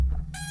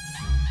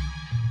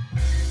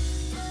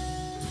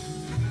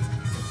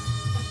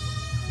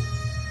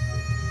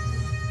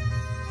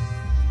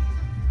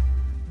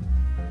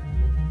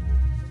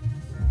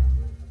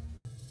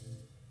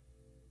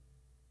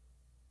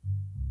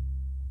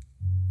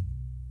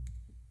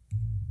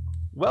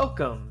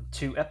Welcome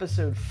to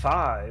episode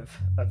 5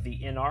 of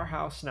the In Our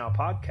House Now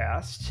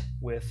podcast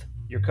with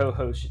your co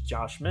host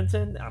Josh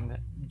Minton. I'm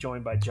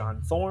joined by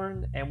John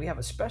Thorne, and we have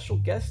a special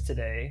guest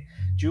today,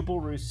 Jubal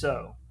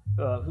Rousseau,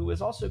 who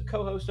is also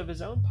co host of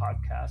his own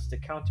podcast, the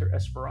Counter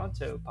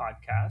Esperanto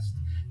podcast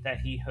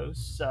that he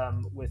hosts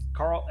with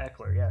Carl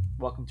Eckler. Yeah,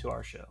 welcome to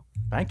our show.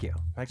 Thank you.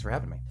 Thanks for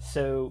having me.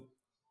 So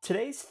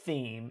today's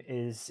theme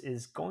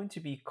is going to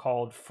be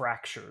called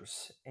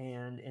fractures,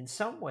 and in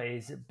some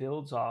ways it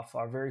builds off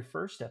our very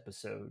first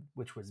episode,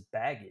 which was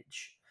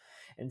baggage.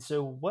 And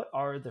so, what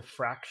are the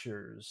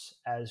fractures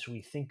as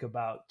we think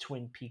about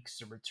Twin Peaks: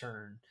 The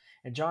Return?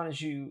 And John,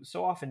 as you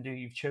so often do,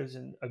 you've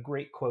chosen a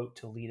great quote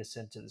to lead us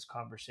into this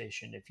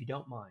conversation, if you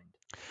don't mind.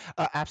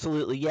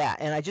 Absolutely, yeah.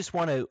 And I just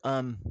want to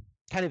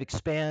kind of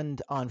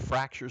expand on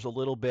fractures a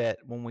little bit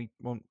when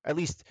at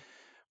least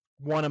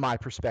one of my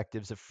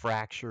perspectives of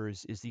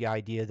fractures is the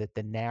idea that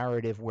the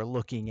narrative we're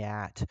looking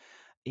at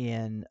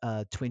in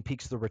Twin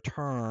Peaks: The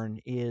Return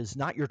is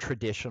not your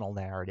traditional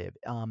narrative.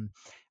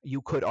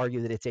 You could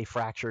argue that it's a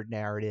fractured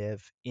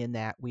narrative in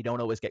that we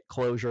don't always get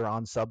closure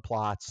on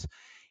subplots.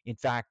 In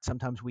fact,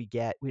 sometimes we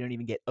don't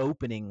even get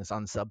openings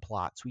on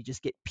subplots. We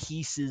just get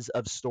pieces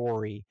of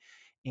story.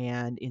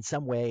 And in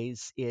some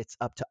ways, it's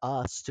up to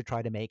us to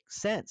try to make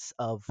sense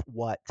of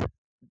what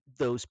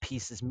those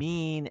pieces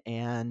mean.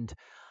 And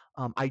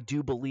I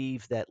do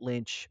believe that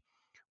Lynch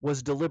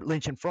was deliberate.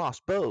 Lynch and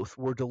Frost both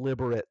were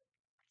deliberate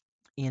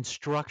in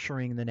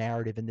structuring the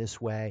narrative in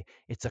this way.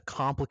 It's a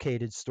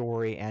complicated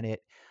story, and it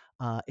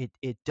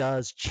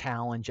does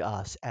challenge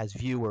us as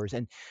viewers.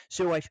 And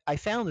so I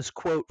found this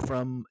quote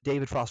from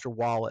David Foster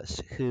Wallace,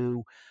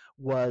 who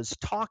was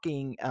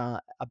talking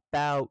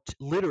about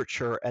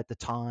literature at the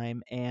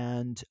time,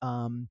 and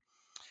also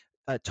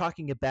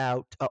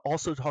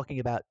talking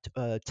about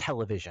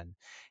television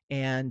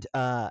and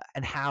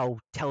how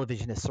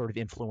television has sort of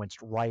influenced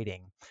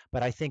writing.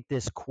 But I think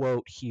this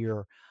quote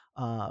here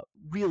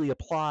really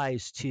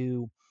applies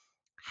to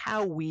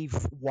how we've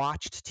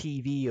watched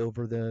TV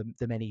over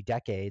the many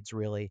decades,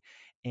 really,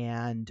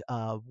 and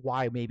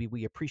why maybe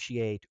we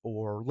appreciate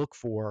or look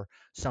for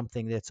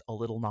something that's a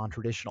little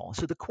non-traditional.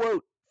 So the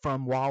quote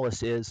from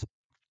Wallace is,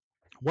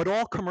 "What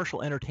all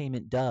commercial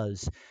entertainment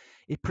does,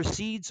 it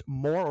proceeds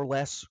more or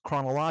less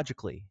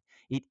chronologically.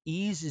 It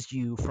eases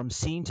you from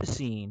scene to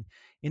scene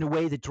in a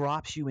way that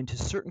drops you into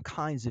certain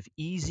kinds of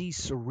easy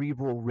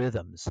cerebral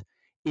rhythms.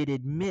 It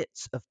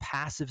admits of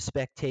passive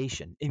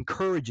spectation,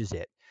 encourages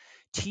it.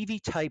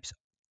 TV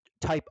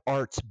type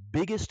art's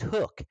biggest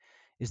hook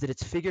is that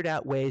it's figured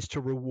out ways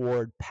to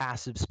reward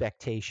passive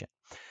spectation."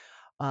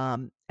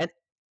 And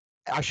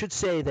I should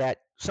say that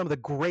some of the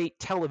great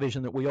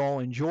television that we all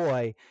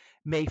enjoy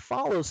may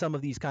follow some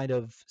of these kind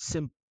of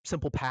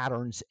simple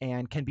patterns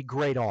and can be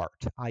great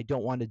art. I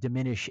don't want to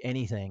diminish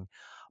anything,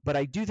 but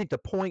I do think the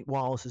point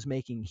Wallace is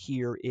making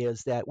here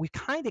is that we've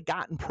kind of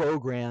gotten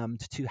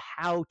programmed to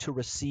how to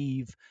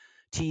receive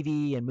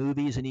TV and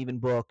movies and even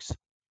books.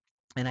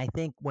 And I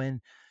think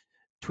when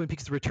Twin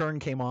Peaks: The Return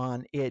came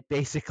on, it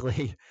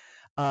basically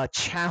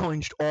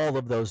challenged all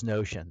of those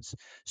notions.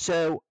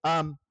 So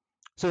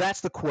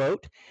that's the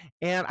quote.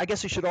 And I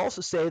guess I should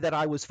also say that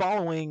I was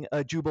following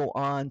Jubal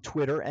on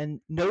Twitter and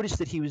noticed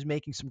that he was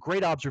making some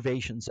great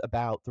observations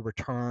about the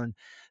return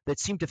that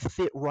seemed to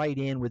fit right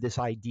in with this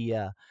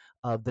idea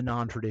of the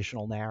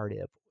non-traditional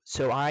narrative.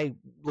 So I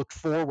look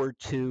forward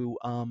to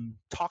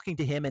talking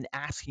to him and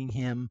asking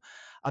him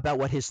about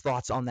what his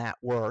thoughts on that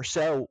were.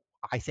 So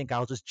I think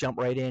I'll just jump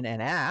right in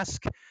and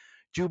ask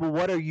Jubal,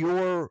 what are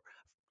your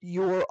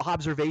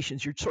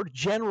observations, your sort of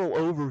general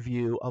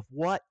overview of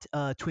what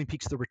Twin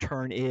Peaks: The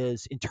Return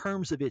is in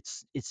terms of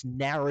its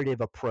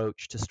narrative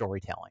approach to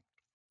storytelling?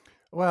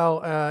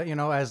 Well,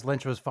 as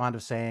Lynch was fond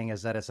of saying,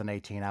 is that it's an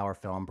 18-hour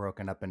film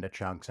broken up into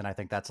chunks, and I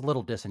think that's a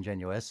little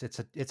disingenuous. It's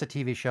a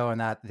TV show, and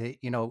that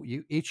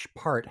each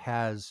part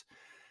has,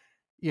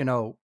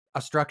 a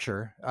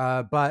structure.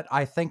 But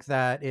I think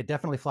that it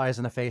definitely flies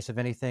in the face of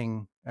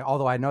anything.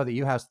 Although I know that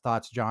you have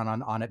thoughts, John,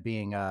 on it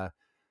being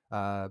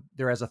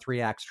there is a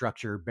 3-act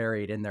structure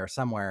buried in there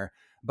somewhere,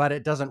 but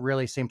it doesn't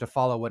really seem to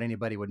follow what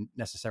anybody would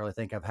necessarily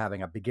think of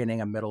having a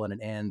beginning, a middle, and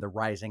an end, the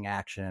rising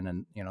action,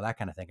 and that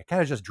kind of thing. It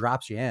kind of just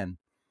drops you in,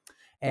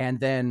 and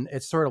then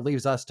it sort of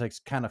leaves us to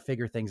kind of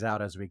figure things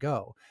out as we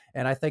go.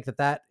 And I think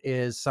that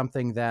is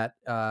something that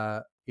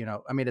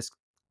it's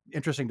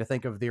interesting to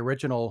think of the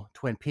original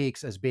Twin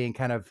Peaks as being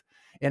kind of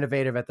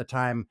innovative at the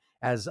time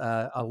as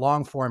a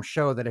long form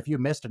show that if you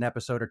missed an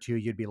episode or two,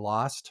 you'd be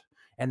lost.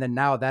 And then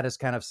now that is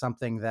kind of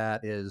something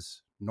that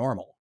is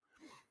normal.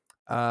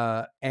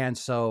 And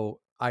so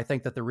I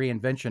think that the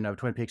reinvention of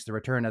Twin Peaks: The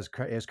Return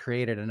has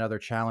created another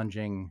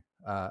challenging,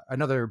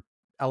 another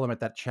element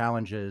that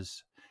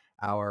challenges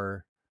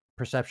our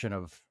perception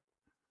of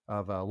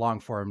a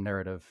long form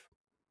narrative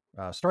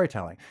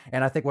storytelling.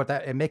 And I think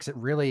it makes it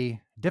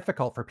really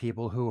difficult for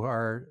people who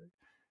are,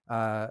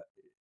 uh,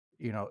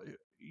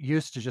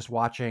 used to just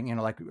watching,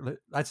 like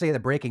I'd say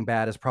that Breaking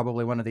Bad is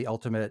probably one of the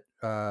ultimate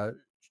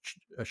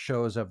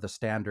shows of the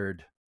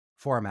standard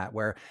format,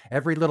 where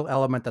every little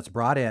element that's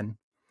brought in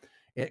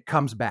it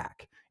comes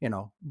back,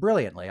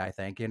 brilliantly. I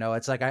think,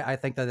 it's like, I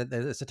think that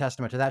it's a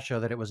testament to that show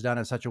that it was done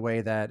in such a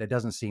way that it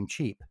doesn't seem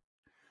cheap,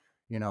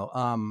 you know.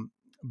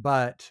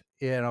 But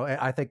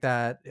I think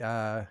that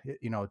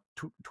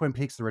Twin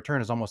Peaks: The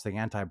Return is almost the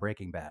anti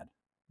Breaking Bad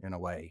in a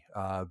way,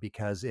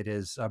 because it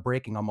is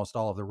breaking almost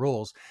all of the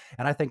rules,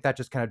 and I think that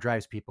just kind of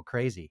drives people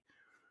crazy.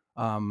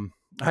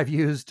 I've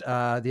used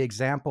the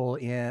example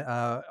in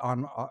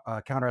on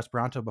Counter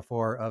Esperanto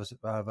before of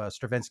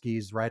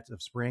Stravinsky's Rites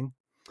of Spring.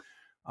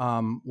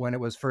 When it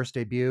was first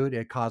debuted,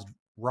 it caused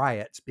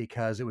riots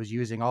because it was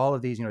using all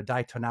of these,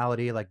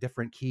 ditonality, like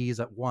different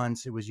keys at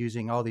once. It was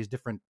using all these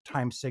different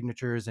time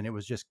signatures, and it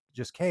was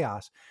just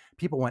chaos.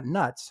 People went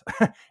nuts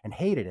and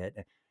hated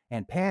it,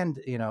 and panned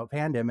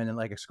him, and then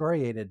like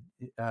excoriated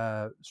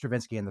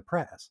Stravinsky in the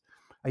press.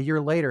 A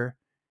year later,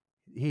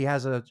 he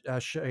has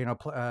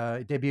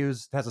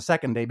debuts, has a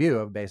second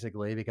debut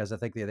basically, because I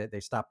think they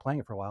stopped playing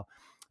it for a while,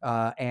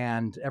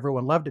 and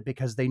everyone loved it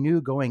because they knew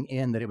going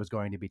in that it was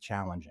going to be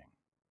challenging.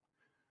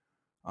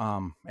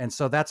 And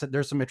so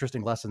there's some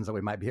interesting lessons that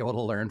we might be able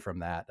to learn from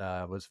that,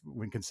 was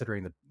when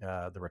considering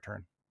the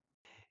return.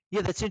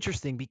 Yeah, that's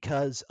interesting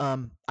because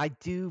I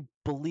do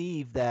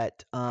believe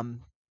that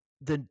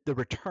the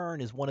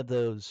return is one of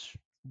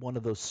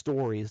those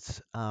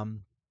stories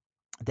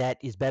that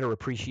is better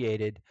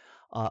appreciated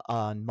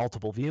on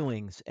multiple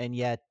viewings, and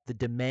yet the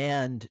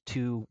demand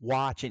to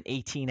watch an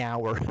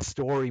 18-hour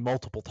story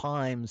multiple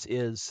times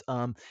is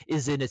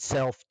in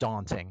itself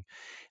daunting.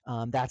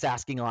 That's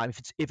asking a lot.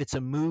 If it's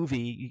a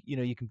movie,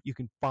 you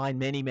can find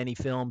many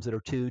films that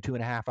are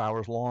 2.5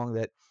 hours long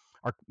that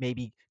are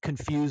maybe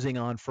confusing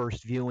on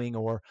first viewing,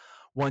 or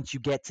once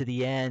you get to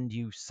the end,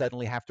 you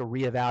suddenly have to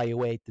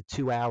reevaluate the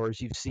 2 hours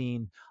you've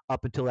seen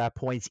up until that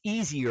point. It's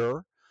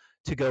easier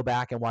to go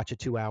back and watch a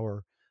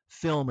 2-hour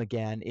film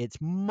again. It's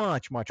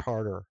much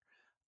harder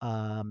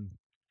um,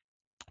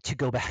 to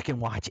go back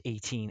and watch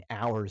 18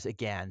 hours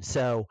again.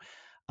 So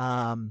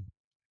um,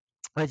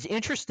 it's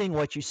interesting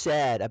what you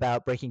said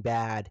about Breaking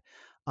Bad.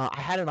 I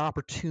had an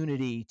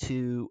opportunity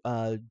to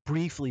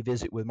briefly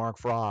visit with Mark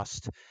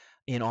Frost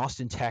in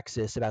Austin,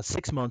 Texas, about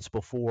 6 months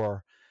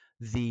before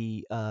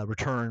the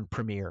return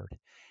premiered.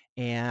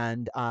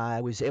 And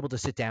I was able to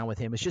sit down with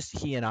him. It was just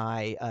he and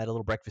I at a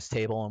little breakfast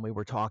table, and we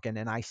were talking.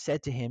 And I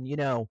said to him,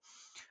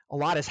 a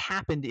lot has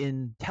happened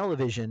in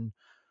television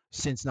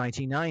since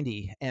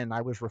 1990. And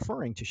I was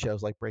referring to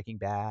shows like Breaking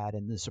Bad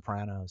and The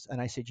Sopranos. And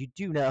I said, you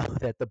do know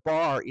that the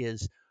bar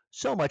is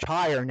so much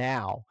higher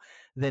now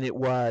than it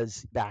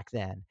was back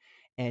then.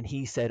 And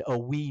he said, "Oh,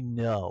 we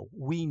know.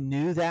 We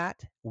knew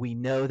that. We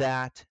know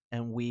that,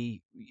 and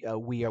we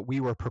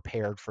were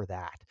prepared for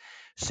that."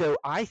 So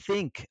I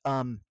think,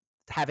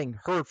 having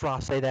heard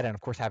Frost say that, and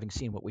of course having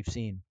seen what we've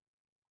seen,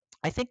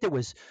 I think it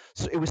was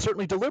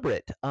certainly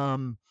deliberate,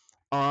 on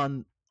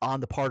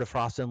the part of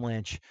Frost and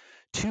Lynch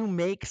to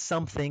make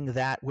something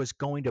that was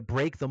going to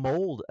break the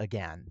mold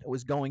again. It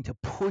was going to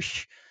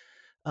push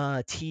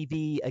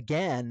TV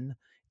again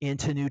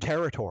into new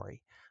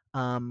territory.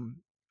 Um,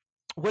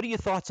 what are your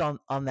thoughts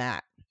on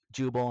that,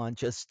 Jubal? On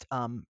just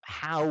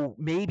how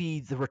maybe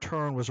the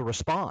return was a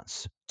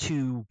response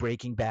to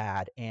Breaking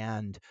Bad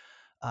and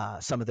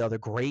some of the other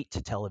great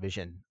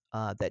television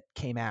that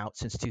came out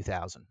since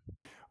 2000.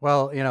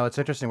 Well, it's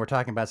interesting we're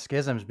talking about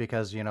schisms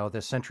because,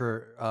 the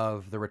center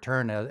of the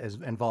return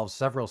involves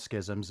several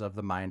schisms of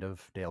the mind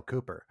of Dale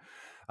Cooper.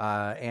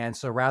 And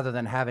so rather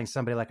than having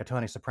somebody like a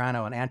Tony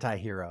Soprano, an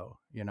anti-hero,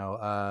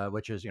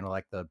 which is,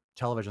 like the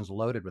television's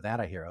loaded with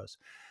anti-heroes,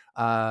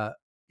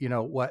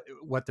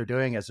 what they're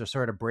doing is they're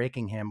sort of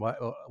breaking him.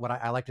 What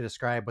I like to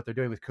describe what they're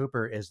doing with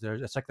Cooper is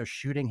it's like they're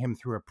shooting him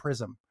through a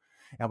prism,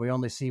 and we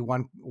only see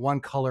one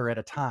color at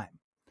a time.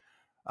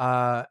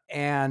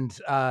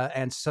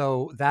 And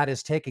so that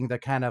is taking the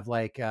kind of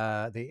like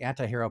the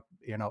anti-hero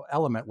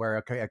element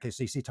where okay,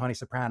 so you see Tony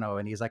Soprano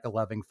and he's like a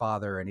loving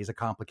father and he's a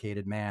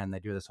complicated man. They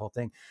do this whole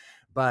thing,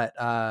 but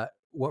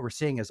what we're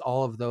seeing is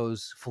all of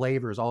those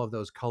flavors, all of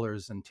those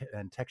colors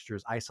and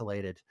textures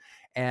isolated,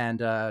 and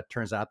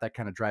turns out that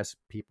kind of drives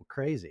people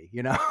crazy.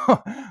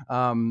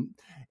 um,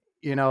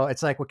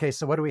 it's like, okay,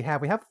 so what do we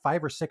have? We have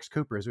 5 or 6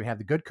 Coopers. We have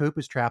the good Coop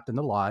who's trapped in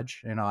the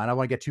lodge. I don't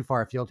want to get too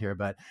far afield here,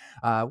 but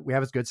we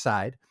have his good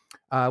side.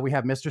 We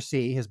have Mr.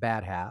 C, his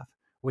bad half.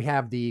 We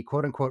have the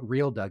quote unquote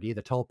real Dougie,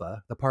 the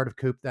Tulpa, the part of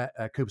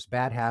Coop's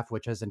bad half,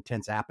 which has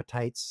intense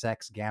appetites,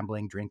 sex,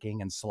 gambling,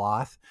 drinking, and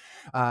sloth.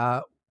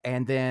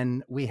 And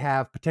then we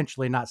have,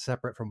 potentially not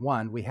separate from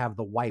one, we have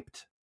the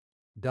wiped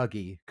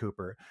Dougie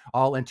Cooper,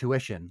 all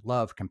intuition,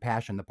 love,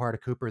 compassion, the part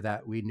of Cooper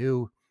that we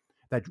knew,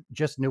 that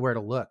just knew where to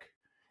look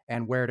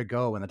and where to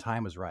go when the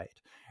time was right.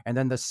 And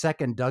then the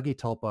second Dougie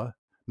Tulpa,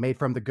 made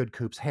from the good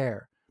Coop's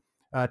hair.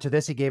 To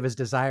this, he gave his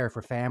desire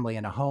for family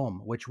and a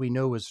home, which we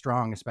knew was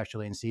strong,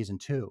 especially in season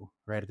 2.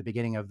 Right at the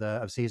beginning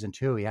of season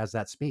 2, he has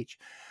that speech.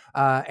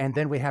 And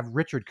then we have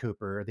Richard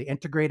Cooper, the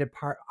integrated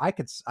part. I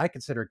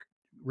consider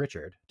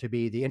Richard to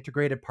be the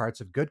integrated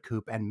parts of Good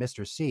Coop and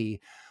Mr. C,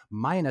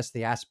 minus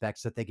the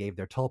aspects that they gave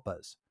their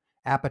tulpas: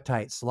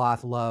 appetite,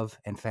 sloth, love,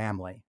 and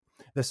family.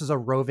 This is a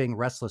roving,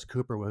 restless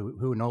Cooper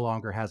who no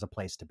longer has a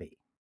place to be.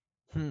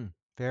 Hmm.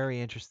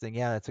 Very interesting.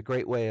 Yeah, that's a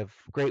great way of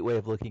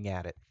looking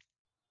at it.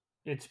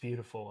 It's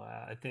beautiful.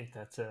 I think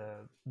that's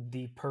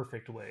the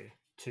perfect way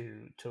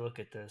to look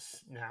at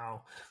this.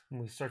 Now,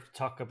 when we start to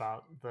talk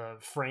about the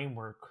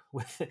framework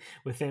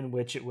within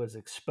which it was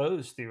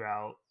exposed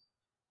throughout,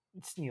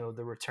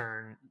 the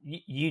return,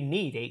 you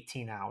need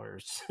 18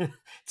 hours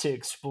to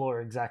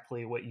explore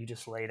exactly what you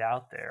just laid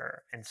out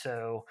there. And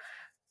so,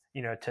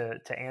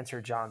 to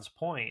answer John's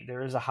point,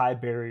 there is a high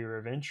barrier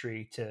of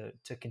entry to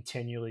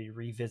continually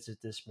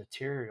revisit this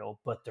material,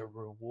 but the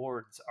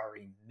rewards are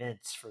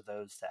immense for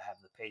those that have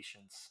the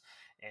patience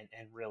and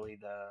really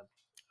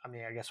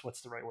I guess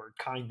what's the right word,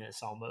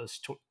 kindness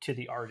almost to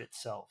the art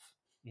itself,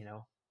 you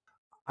know.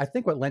 I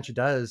think what Lynch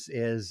does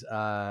is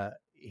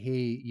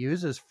he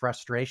uses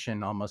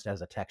frustration almost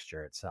as a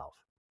texture itself.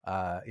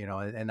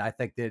 And I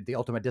think the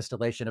ultimate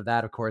distillation of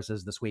that, of course,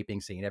 is the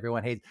sweeping scene.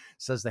 Everyone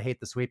says they hate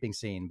the sweeping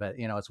scene, but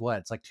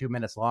it's like 2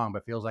 minutes long,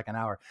 but feels like an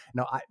hour.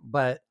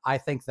 But I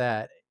think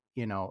that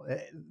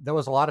there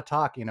was a lot of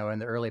talk, in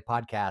the early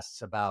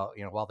podcasts about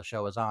while the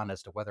show was on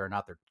as to whether or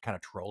not they're kind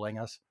of trolling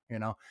us,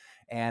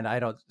 and I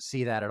don't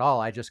see that at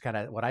all. I just kind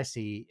of what I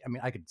see. I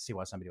mean, I could see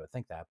why somebody would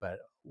think that, but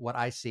what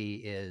I see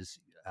is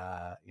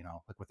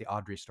like with the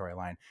Audrey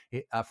storyline,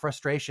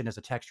 frustration is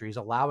a texture. He's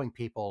allowing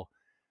people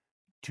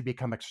to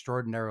become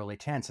extraordinarily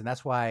tense, and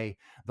that's why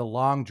the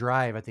long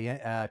drive at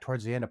the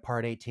towards the end of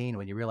part 18,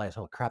 when you realize,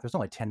 oh crap, there's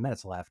only 10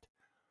 minutes left.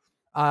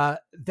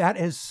 That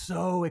is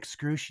so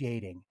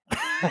excruciating,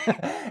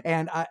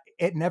 and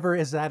it never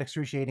is that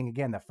excruciating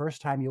again. The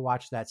first time you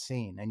watch that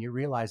scene and you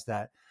realize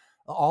that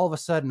all of a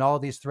sudden all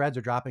these threads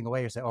are dropping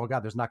away, you say, oh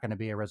god, there's not going to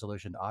be a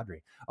resolution to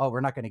Audrey. Oh,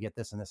 we're not going to get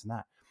this and this and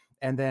that.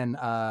 And then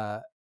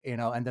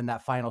and then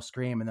that final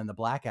scream and then the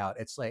blackout,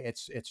 it's like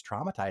it's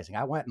traumatizing.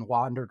 I went and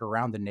wandered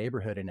around the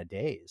neighborhood in a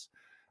daze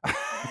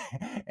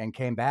and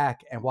came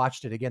back and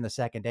watched it again the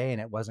second day,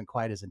 and it wasn't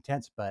quite as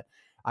intense. But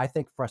I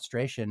think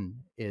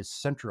frustration is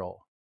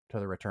central to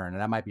the return,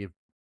 and that might be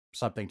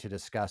something to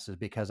discuss, is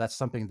because that's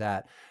something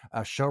that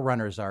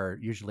showrunners are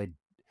usually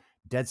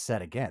dead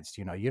set against.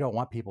 You don't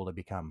want people to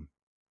become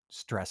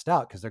stressed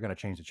out because they're going to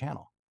change the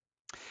channel.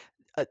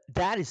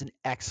 That is an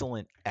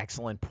excellent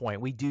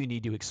point. We do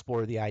need to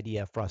explore the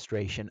idea of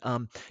frustration.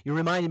 You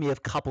reminded me of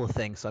a couple of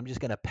things, so I'm just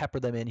going to pepper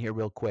them in here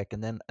real quick,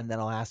 and then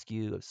I'll ask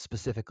you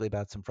specifically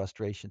about some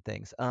frustration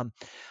things.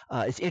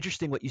 It's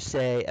interesting what you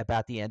say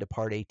about the end of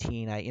part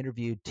 18. I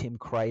interviewed Tim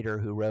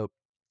Kreider, who wrote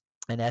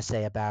an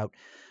essay about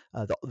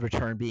the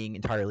return being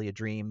entirely a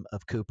dream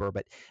of Cooper.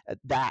 But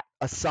that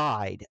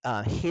aside,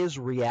 his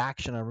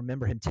reaction, I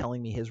remember him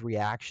telling me his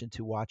reaction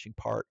to watching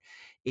part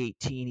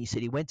 18. He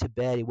said he went to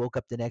bed, he woke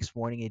up the next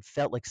morning, it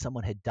felt like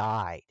someone had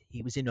died.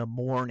 He was in a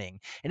mourning.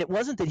 And it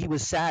wasn't that he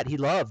was sad, he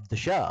loved the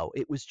show.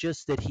 It was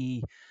just that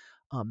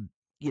um,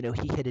 he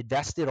had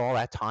invested all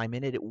that time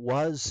in it. It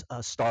was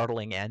a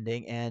startling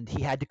ending, and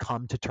he had to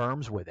come to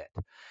terms with it,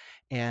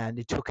 and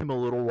it took him a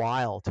little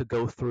while to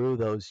go through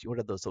those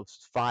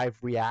 5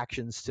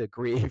 reactions to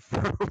grief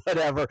or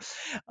whatever.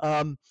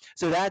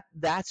 So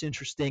that's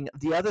interesting.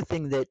 The other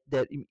thing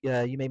that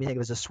you made me think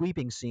of is a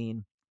sweeping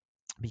scene,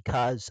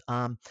 because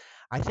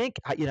I think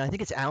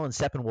it's Alan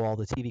Sepinwall,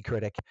 the TV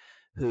critic,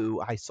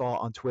 who I saw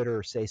on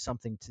Twitter say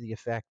something to the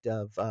effect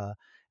of,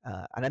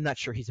 and I'm not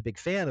sure he's a big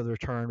fan of the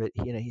return, but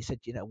he said,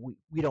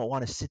 we don't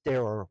want to sit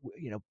there, or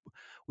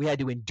we had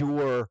to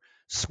endure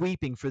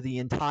sweeping for the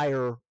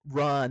entire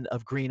run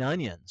of Green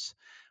Onions.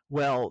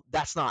 Well,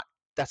 that's not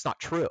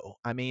true.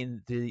 I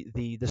mean,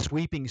 the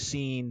sweeping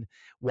scene,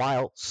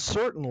 while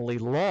certainly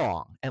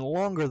long and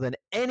longer than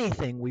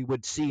anything we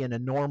would see in a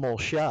normal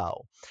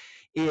show,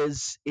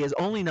 is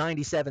only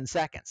 97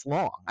 seconds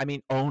long. I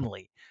mean,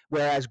 only.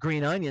 Whereas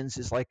Green Onions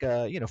is like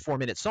a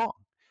 4-minute song.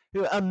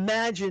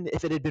 Imagine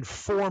if it had been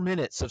 4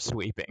 minutes of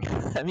sweeping.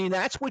 I mean,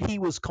 that's what he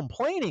was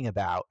complaining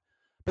about,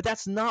 but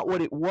that's not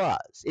what it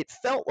was. It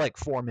felt like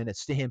 4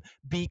 minutes to him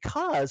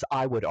because,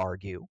 I would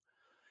argue,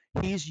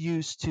 he's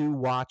used to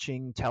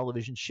watching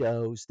television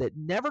shows that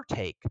never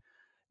take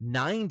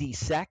 90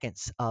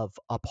 seconds of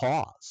a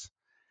pause.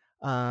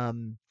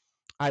 Um,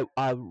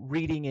 I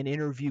reading an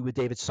interview with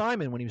David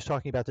Simon when he was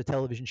talking about the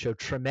television show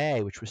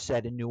Treme, which was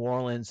set in New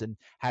Orleans and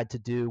had to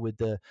do with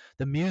the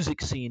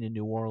music scene in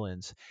New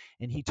Orleans.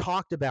 And he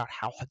talked about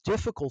how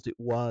difficult it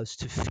was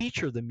to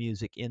feature the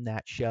music in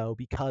that show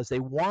because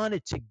they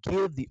wanted to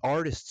give the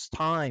artists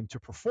time to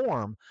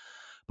perform.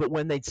 But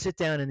when they'd sit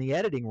down in the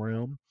editing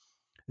room,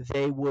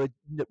 they would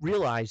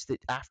realize that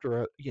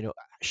after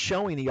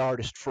showing the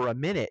artist for a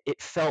minute,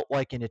 it felt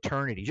like an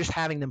eternity just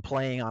having them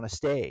playing on a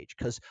stage,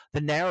 because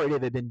the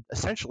narrative had been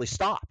essentially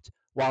stopped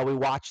while we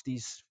watched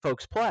these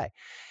folks play.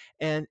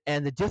 And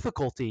the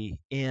difficulty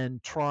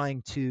in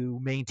trying to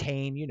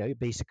maintain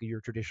basically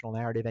your traditional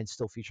narrative and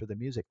still feature the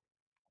music.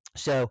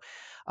 So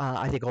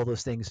I think all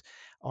those things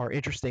are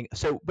interesting.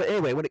 So, but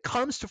anyway, when it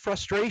comes to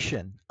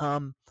frustration,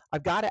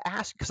 I've got to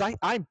ask, because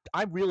I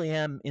really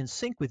am in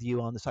sync with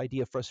you on this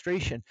idea of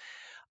frustration.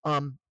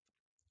 Um,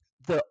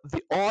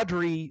 the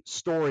Audrey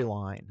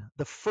storyline.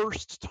 The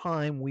first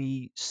time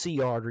we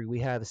see Audrey, we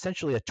have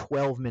essentially a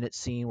 12-minute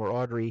scene where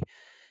Audrey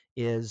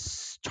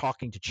is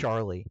talking to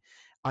Charlie.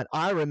 And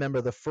I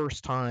remember the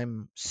first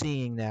time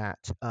seeing that,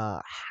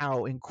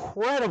 how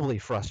incredibly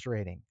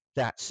frustrating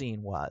that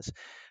scene was.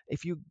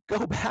 If you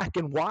go back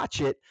and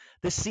watch it,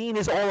 the scene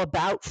is all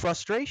about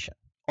frustration.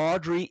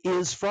 Audrey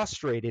is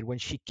frustrated when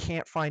she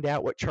can't find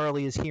out what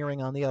Charlie is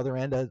hearing on the other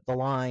end of the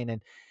line,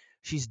 and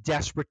she's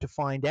desperate to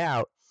find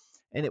out.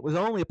 And it was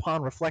only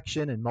upon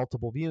reflection and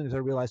multiple viewings I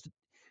realized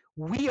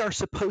we are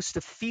supposed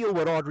to feel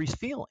what Audrey's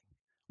feeling.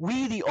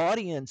 We, the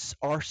audience,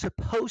 are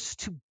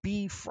supposed to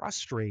be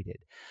frustrated.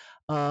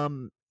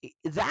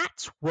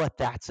 That's what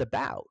that's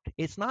about.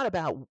 It's not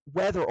about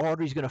whether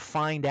Audrey's going to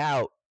find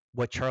out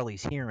what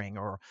Charlie's hearing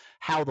or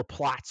how the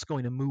plot's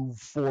going to move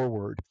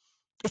forward.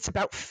 It's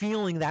about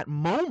feeling that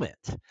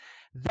moment.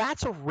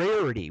 That's a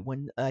rarity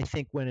when I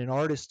think when an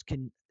artist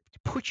can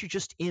put you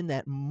just in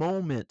that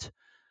moment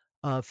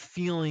of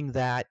feeling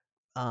that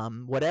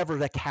whatever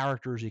the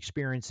character is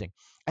experiencing.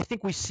 I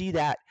think we see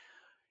that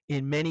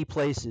in many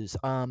places.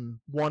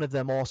 One of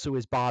them also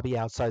is Bobby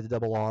outside the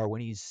Double R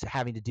when he's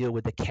having to deal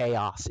with the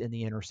chaos in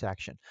the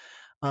intersection.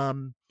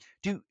 Um,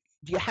 do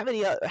do you have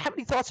any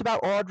thoughts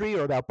about Audrey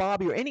or about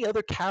Bobby or any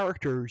other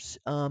characters,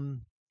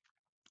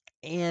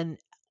 and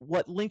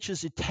what Lynch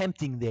is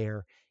attempting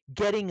there,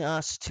 getting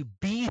us to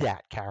be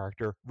that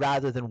character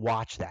rather than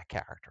watch that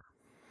character?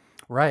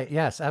 Right.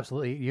 Yes,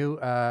 absolutely.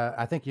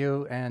 I think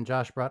you and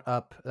Josh brought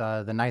up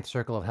the Ninth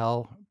Circle of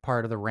Hell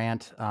part of the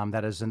rant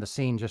that is in the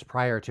scene just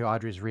prior to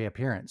Audrey's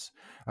reappearance,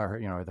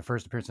 or the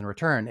first appearance in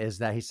Return. Is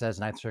that he says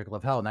Ninth Circle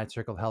of Hell? Ninth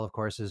Circle of Hell, of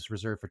course, is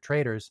reserved for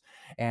traitors,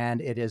 and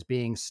it is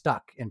being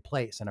stuck in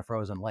place in a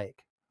frozen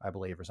lake, I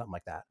believe, or something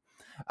like that.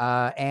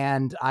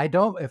 And I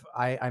don't, if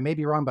I may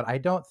be wrong, but I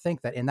don't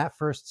think that in that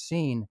first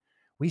scene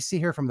we see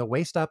her from the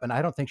waist up, and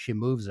I don't think she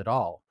moves at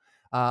all.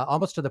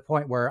 Almost to the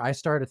point where I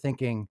started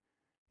thinking,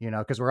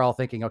 because we're all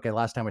thinking, okay,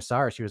 last time we saw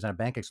her, she was in a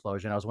bank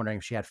explosion. I was wondering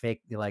if she had fake,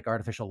 like,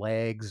 artificial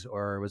legs,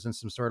 or was in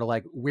some sort of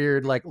like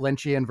weird, like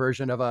Lynchian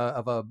version of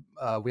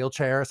a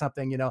wheelchair or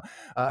something,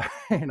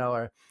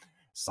 or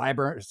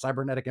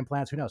cybernetic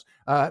implants. Who knows?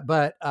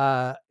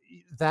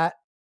 That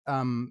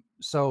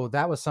so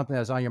that was something that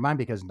was on your mind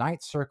because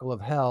Ninth Circle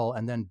of Hell,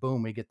 and then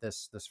boom, we get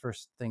this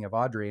first thing of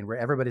Audrey, and where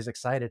everybody's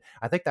excited.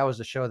 I think that was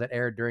the show that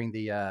aired during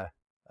the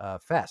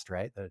fest,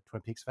 right? The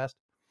Twin Peaks Fest,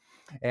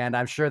 and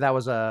I'm sure that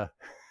was a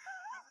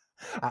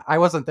I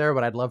wasn't there,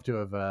 but I'd love to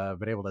have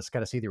been able to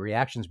kind of see the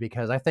reactions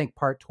because I think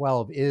part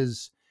 12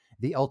 is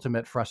the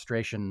ultimate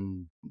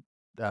frustration.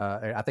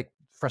 I think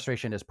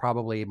frustration is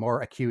probably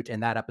more acute in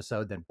that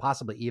episode than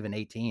possibly even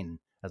 18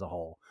 as a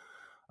whole.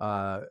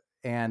 Uh,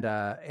 and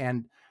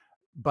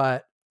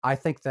but I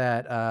think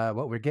that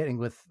what we're getting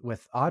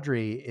with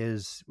Audrey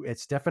is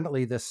it's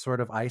definitely this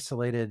sort of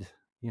isolated,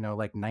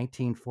 like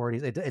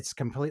 1940s. It's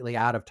completely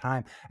out of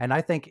time. And I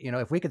think,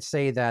 if we could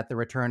say that the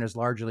return is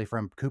largely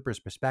from Cooper's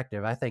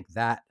perspective, I think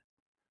that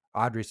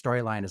Audrey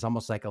storyline is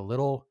almost like a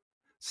little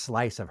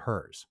slice of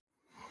hers.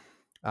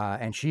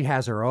 And she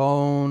has her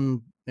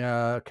own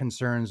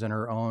concerns and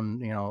her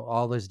own,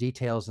 all those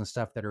details and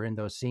stuff that are in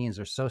those scenes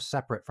are so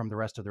separate from the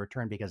rest of the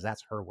return because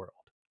that's her world.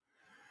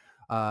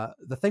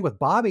 The thing with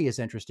Bobby is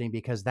interesting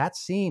because that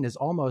scene is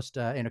almost,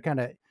 kind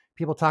of,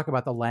 people talk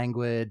about the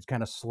languid,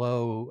 kind of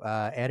slow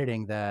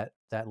editing that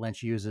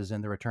Lynch uses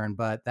in The Return.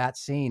 But that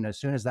scene, as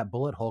soon as that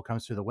bullet hole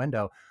comes through the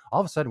window, all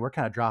of a sudden we're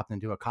kind of dropped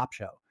into a cop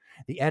show.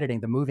 The editing,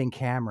 the moving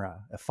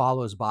camera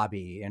follows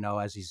Bobby,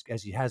 as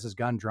he has his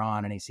gun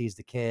drawn and he sees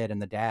the kid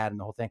and the dad and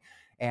the whole thing.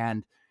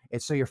 And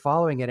it's so you're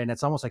following it and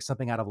it's almost like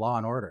something out of Law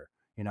and Order,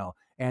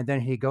 and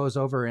then he goes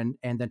over and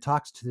then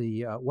talks to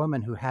the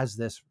woman who has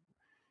this.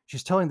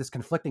 She's telling this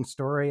conflicting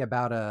story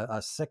about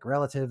a sick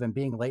relative and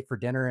being late for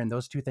dinner, and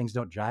those two things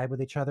don't jive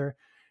with each other.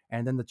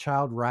 And then the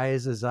child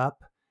rises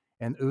up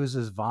and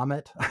oozes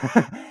vomit.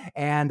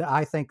 And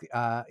I think,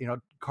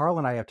 Carl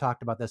and I have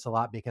talked about this a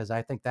lot because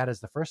I think that is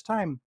the first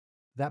time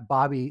that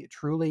Bobby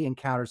truly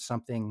encounters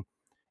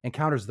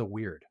the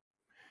weird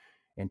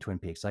in Twin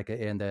Peaks, like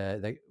in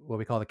the what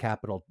we call the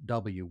capital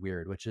W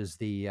weird, which is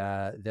the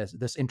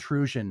this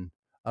intrusion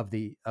of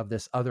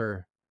this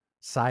other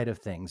side of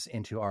things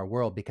into our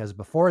world. Because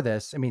before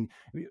this, I mean,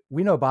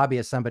 we know Bobby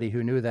as somebody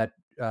who knew that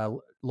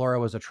Laura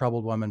was a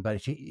troubled woman,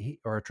 but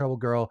or a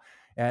troubled girl,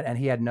 and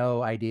he had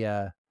no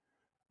idea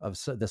of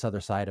this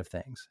other side of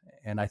things.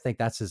 And I think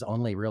that's his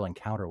only real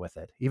encounter with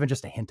it, even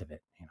just a hint of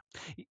it.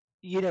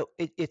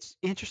 It's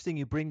interesting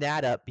you bring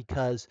that up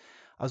because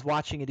I was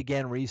watching it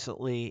again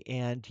recently,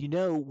 and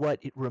what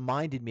it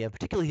reminded me of,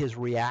 particularly his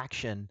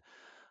reaction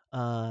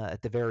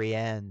at the very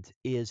end,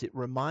 is it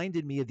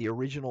reminded me of the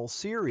original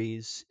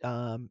series.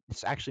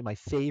 It's actually my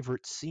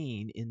favorite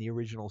scene in the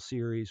original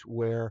series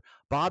where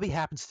Bobby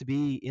happens to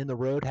be in the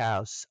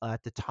roadhouse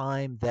at the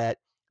time that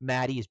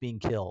Maddie is being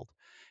killed.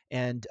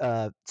 And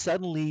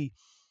suddenly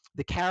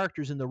the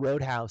characters in the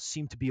roadhouse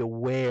seem to be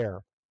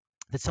aware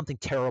that something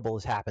terrible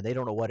has happened. They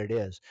don't know what it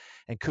is.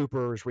 And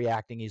Cooper is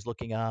reacting. He's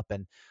looking up,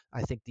 and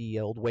I think the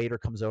old waiter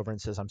comes over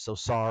and says, "I'm so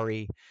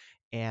sorry."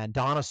 And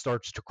Donna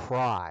starts to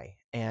cry,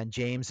 and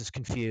James is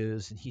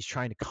confused, and he's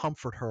trying to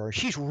comfort her.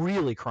 She's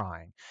really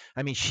crying.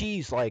 I mean,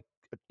 she's like,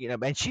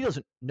 and she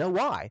doesn't know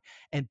why.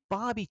 And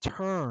Bobby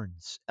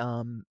turns,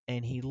 and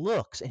he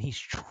looks, and he's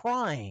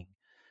trying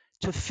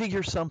to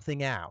figure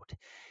something out.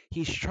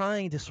 He's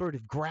trying to sort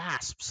of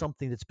grasp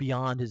something that's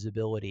beyond his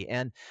ability.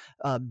 And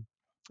um,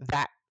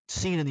 that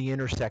scene in the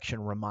intersection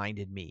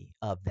reminded me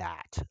of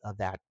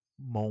that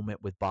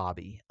moment with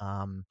Bobby.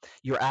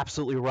 You're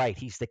absolutely right.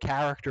 He's the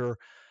character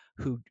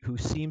who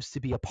seems to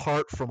be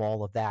apart from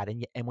all of that.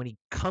 And when he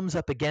comes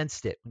up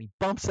against it, when he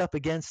bumps up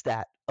against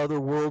that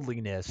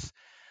otherworldliness,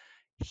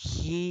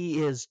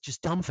 he is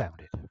just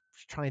dumbfounded,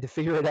 trying to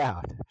figure it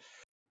out.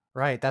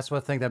 Right. That's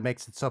one thing that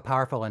makes it so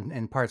powerful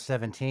in part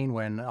 17,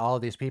 when all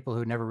of these people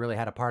who never really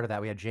had a part of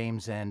that, we had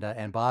James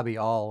and Bobby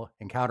all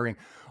encountering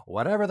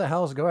whatever the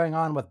hell's going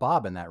on with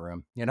Bob in that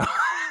room, you know?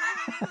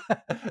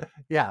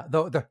 Yeah.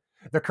 The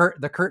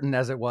curtain,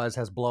 as it was,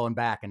 has blown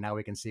back, and now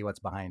we can see what's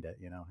behind it,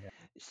 you know? Yeah.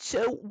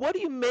 So, what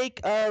do you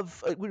make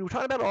of? We were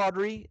talking about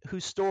Audrey,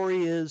 whose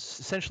story is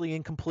essentially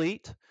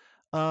incomplete.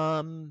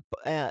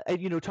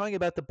 Talking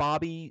about the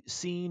Bobby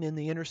scene in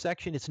the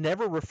intersection, it's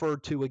never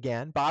referred to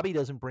again. Bobby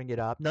doesn't bring it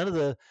up. None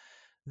of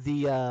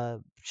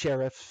the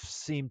sheriffs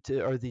seem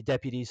to, or the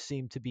deputies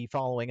seem to be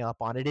following up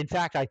on it. In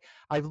fact,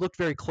 I've looked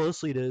very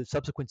closely to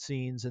subsequent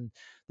scenes, and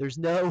there's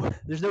no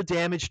there's no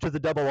damage to the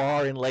double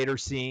R in later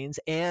scenes,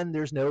 and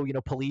there's no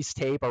police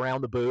tape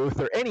around the booth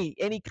or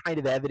any kind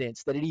of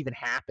evidence that it even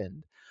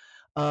happened.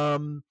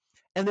 Um,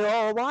 and there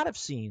are a lot of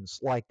scenes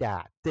like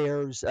that.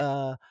 There's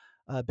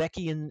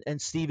Becky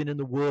and Stephen in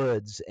the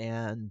woods,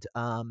 and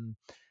I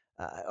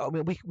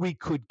mean, we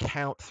could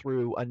count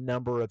through a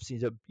number of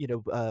scenes of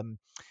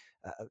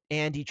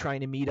Andy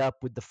trying to meet up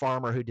with the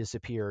farmer who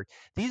disappeared.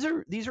 These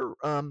are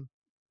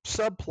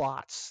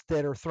subplots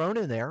that are thrown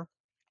in there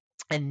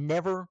and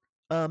never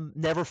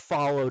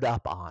followed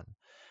up on.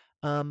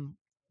 Um,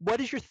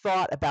 what is your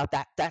thought about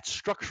that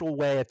structural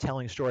way of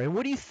telling a story, and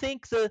what do you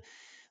think the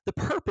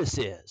purpose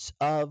is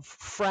of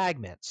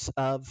fragments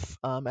of,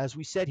 as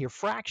we said here,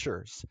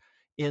 fractures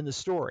in the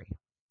story?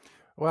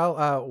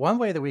 Well, one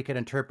way that we could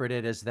interpret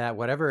it is that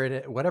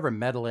whatever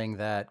meddling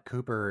that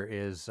Cooper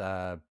has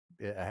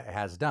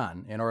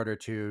done in order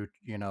to,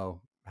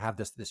 have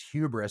this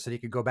hubris that he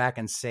could go back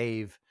and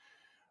save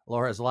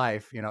Laura's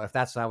life, if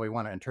that's how we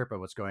want to interpret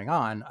what's going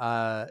on,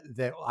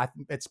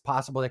 it's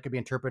possible it could be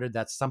interpreted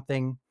that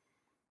something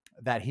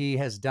that he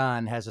has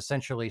done has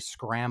essentially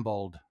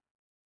scrambled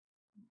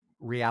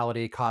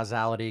reality,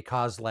 causality,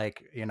 caused,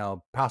 like,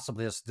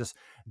 possibly this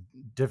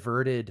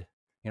diverted,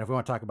 if we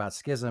want to talk about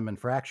schism and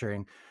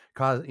fracturing,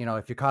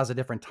 if you cause a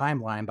different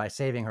timeline by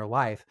saving her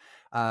life,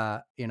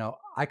 I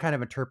kind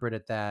of interpret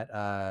it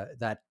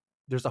that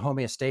there's a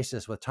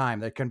homeostasis with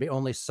time that can be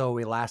only so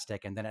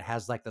elastic, and then it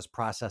has like this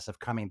process of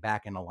coming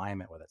back in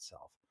alignment with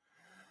itself.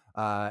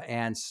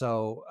 And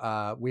so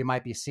we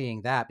might be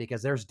seeing that,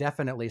 because there's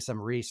definitely some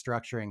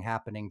restructuring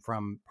happening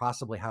from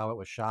possibly how it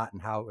was shot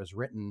and how it was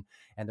written.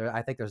 And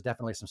I think there's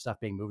definitely some stuff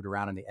being moved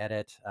around in the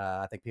edit.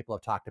 I think people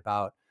have talked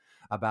about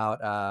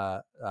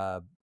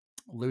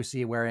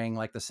Lucy wearing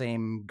like the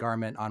same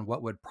garment on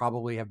what would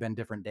probably have been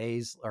different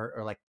days,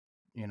 or like,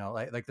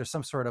 like there's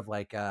some sort of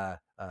like, one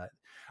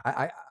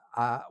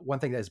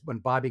thing is when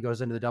Bobby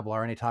goes into the double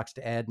R and he talks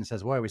to Ed and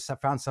says, "Boy, we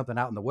found something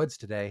out in the woods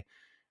today."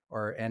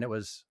 And it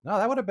was, no,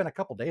 that would have been a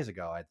couple days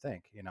ago, I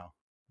think,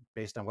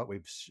 based on what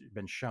we've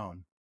been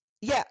shown.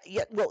 Yeah,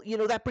 yeah. Well,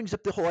 that brings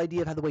up the whole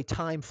idea of how the way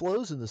time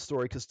flows in the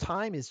story, because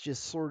time is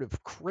just sort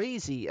of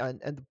crazy.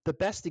 And the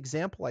best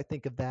example I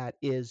think of that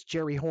is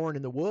Jerry Horn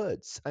in the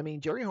woods. I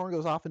mean, Jerry Horn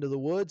goes off into the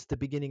woods at the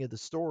beginning of the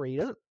story. He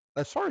doesn't,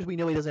 as far as we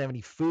know, he doesn't have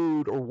any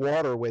food or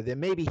water with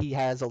him. Maybe he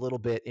has a little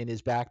bit in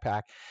his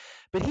backpack,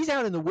 but he's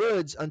out in the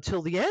woods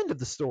until the end of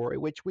the story,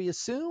 which we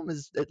assume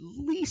is at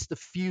least a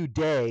few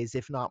days,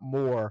 if not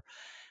more.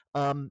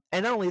 And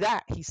not only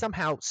that, he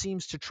somehow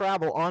seems to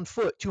travel on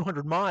foot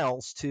 200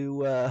 miles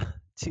to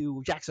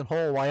Jackson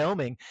Hole,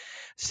 Wyoming.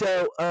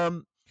 So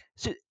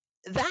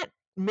that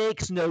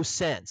makes no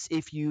sense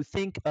if you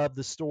think of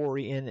the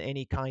story in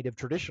any kind of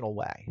traditional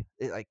way.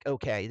 Like,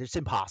 okay, it's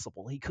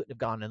impossible. He couldn't have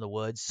gone in the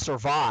woods,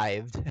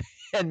 survived,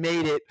 and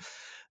made it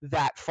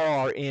that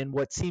far in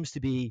what seems to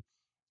be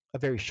a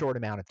very short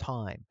amount of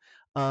time.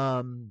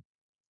 Um,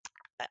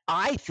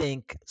 I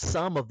think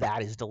some of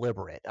that is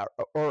deliberate,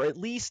 or at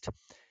least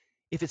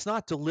if it's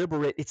not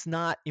deliberate, it's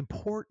not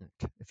important,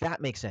 if that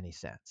makes any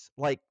sense.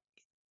 Like,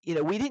 we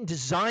didn't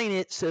design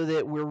it so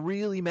that we're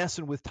really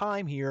messing with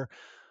time here.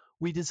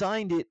 We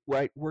designed it,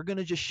 right? We're going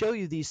to just show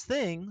you these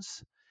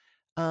things,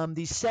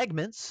 these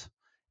segments,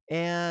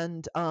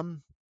 and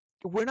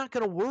we're not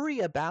going to worry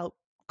about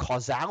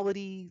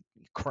causality,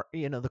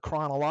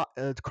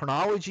 the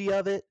chronology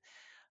of it.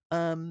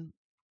 Um,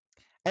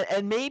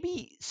 and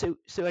maybe so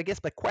I guess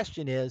my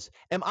question is,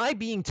 am I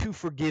being too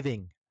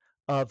forgiving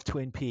of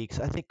Twin Peaks?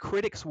 I think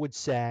critics would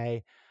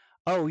say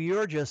oh,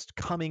 you're just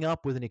coming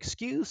up with an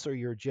excuse, or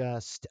you're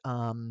just,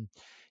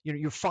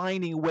 you're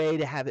finding a way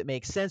to have it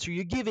make sense, or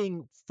you're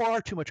giving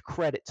far too much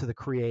credit to the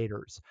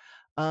creators.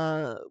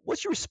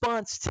 What's your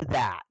response to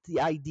that?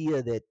 The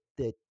idea that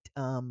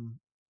um,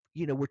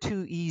 we're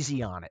too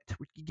easy on it.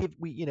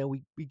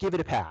 We give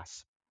it a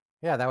pass.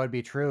 Yeah, that would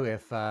be true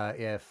if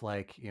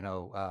like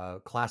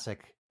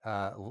classic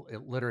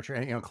literature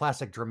and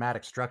classic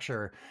dramatic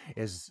structure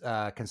is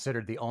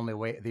considered the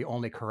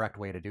only correct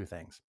way to do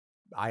things.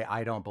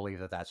 I don't believe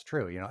that that's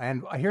true.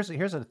 And here's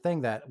the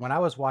thing, that when I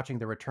was watching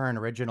The Return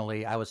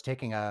originally, I was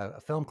taking a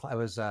film class. I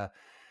was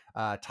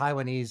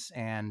Taiwanese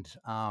and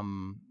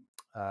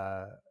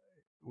uh,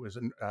 was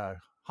in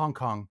Hong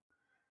Kong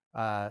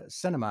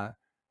cinema,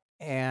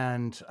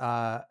 and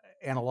a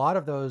lot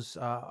of those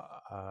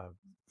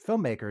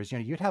filmmakers,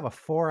 you'd have a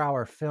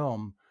 4-hour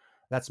film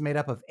that's made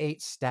up of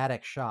 8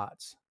 static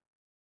shots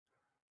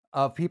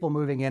of people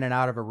moving in and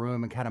out of a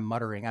room and kind of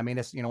muttering. I mean,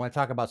 it's when I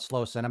talk about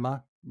slow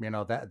cinema,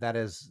 that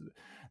is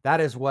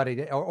what it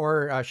is.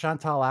 Or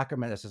Chantal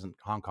Ackerman. This isn't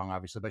Hong Kong,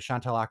 obviously, but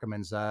Chantal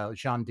Ackerman's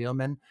Jean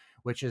Dielman,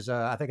 which is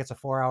I think it's a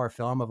 4-hour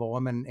film of a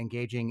woman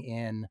engaging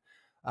in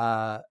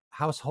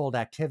household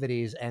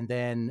activities, and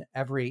then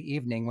every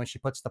evening when she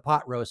puts the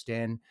pot roast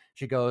in,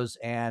 she goes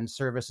and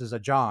services a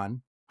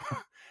John,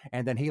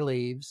 and then he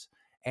leaves,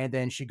 and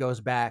then she goes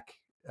back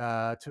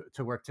to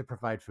work to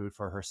provide food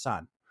for her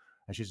son,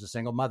 and she's a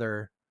single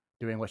mother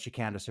doing what she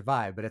can to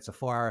survive. But it's a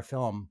 4-hour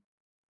film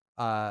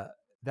uh,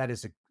 that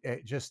is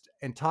just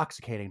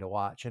intoxicating to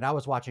watch. And I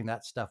was watching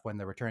that stuff when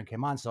The Return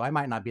came on, so I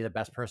might not be the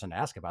best person to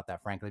ask about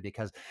that, frankly,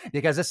 because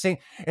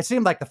it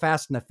seemed like the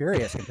Fast and the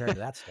Furious compared to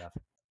that stuff.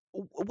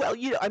 Well,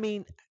 I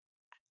mean,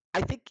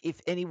 I think if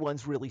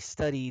anyone's really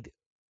studied,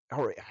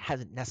 or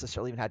hasn't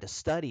necessarily even had to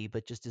study,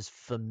 but just is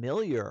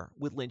familiar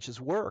with Lynch's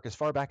work as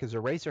far back as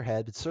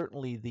Eraserhead, but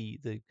certainly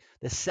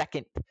the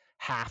second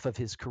half of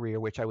his career,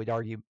 which I would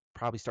argue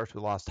probably starts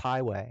with Lost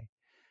Highway,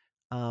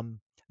 um,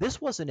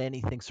 this wasn't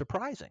anything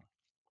surprising.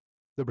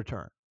 The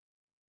Return.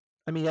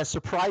 I mean, as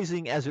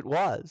surprising as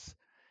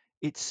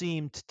it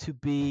seemed to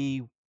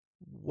be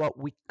what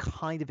we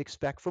kind of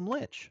expect from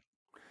Lynch.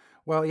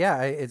 Well,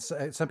 yeah, it's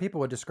some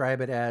people would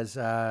describe it as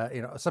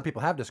some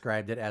people have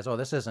described it as, oh,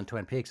 this isn't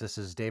Twin Peaks, this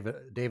is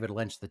David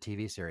Lynch, the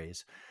TV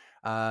series,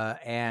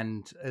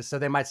 and so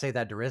they might say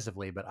that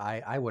derisively, but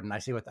I wouldn't.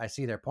 I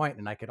see their point,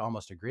 and I could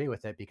almost agree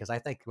with it, because I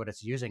think what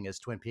it's using is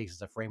Twin Peaks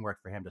as a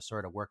framework for him to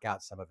sort of work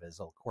out some of his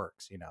little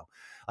quirks.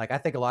 Like, I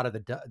think a lot of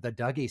the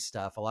Dougie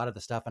stuff, a lot of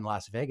the stuff in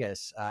Las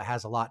Vegas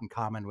has a lot in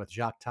common with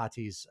Jacques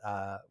Tati's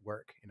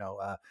work.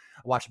 I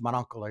watched Mon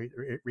Oncle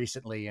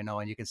recently,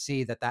 and you can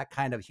see that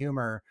kind of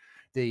humor,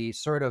 the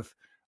sort of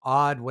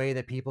odd way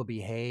that people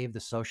behave, the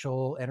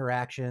social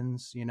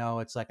interactions,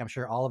 it's like, I'm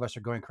sure all of us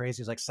are going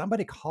crazy. It's like,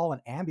 somebody call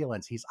an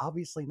ambulance. He's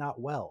obviously not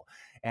well.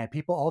 And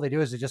people, all they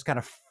do is they just kind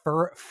of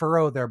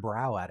furrow their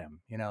brow at him,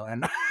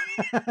 and,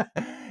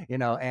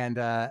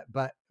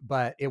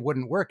 but it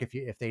wouldn't work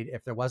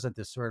if there wasn't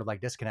this sort of like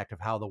disconnect of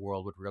how the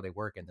world would really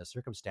work in this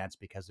circumstance,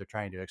 because they're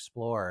trying to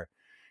explore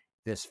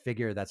this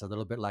figure that's a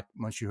little bit like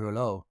Monsieur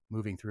Hulot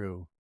moving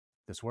through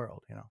this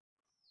world.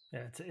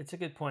 Yeah, it's a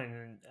good point,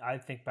 and I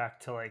think back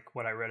to like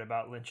what I read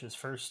about Lynch's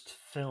first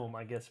film,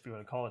 I guess if you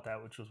want to call it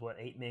that, which was what,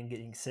 Eight Men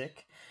Getting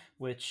Sick,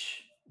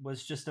 which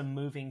was just a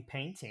moving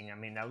painting. I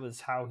mean, that was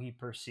how he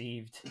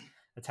perceived.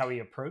 That's how he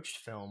approached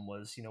film.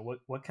 Was,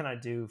 what can I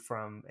do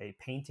from a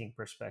painting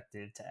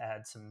perspective to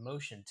add some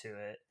motion to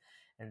it,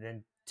 and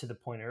then to the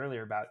point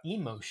earlier about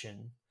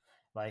emotion,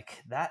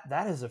 like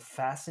that is a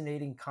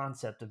fascinating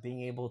concept of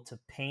being able to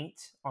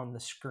paint on the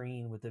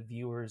screen with the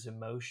viewer's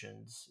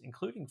emotions,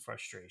 including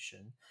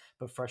frustration,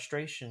 but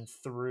frustration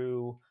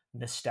through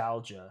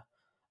nostalgia,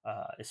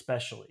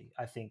 especially,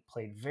 I think,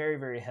 played very,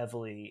 very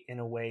heavily in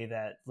a way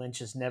that Lynch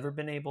has never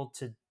been able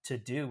to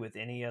do with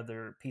any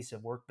other piece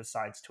of work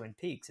besides Twin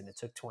Peaks. And it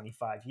took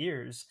 25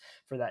 years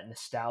for that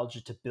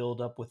nostalgia to build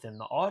up within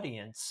the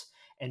audience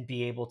and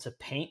be able to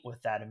paint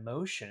with that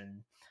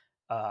emotion.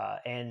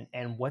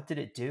 And what did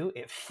it do?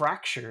 It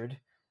fractured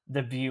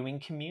the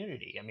viewing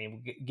community. I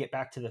mean, we get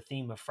back to the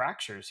theme of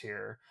fractures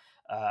here,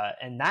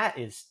 and that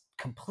is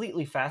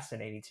completely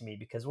fascinating to me,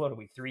 because what are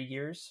we, 3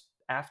 years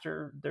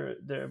after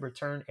the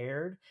Return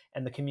aired,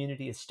 and the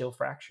community is still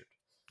fractured.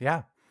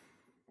 Yeah.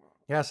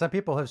 Yeah, some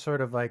people have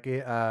sort of like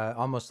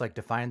almost like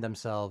defined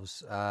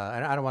themselves.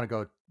 And I don't want to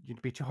go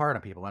be too hard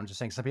on people. I'm just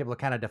saying some people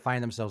kind of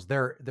define themselves.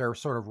 Their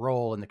sort of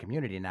role in the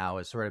community now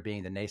is sort of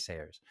being the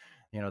naysayers.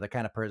 The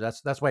kind of person.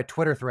 That's why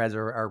Twitter threads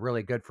are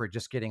really good for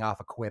just getting off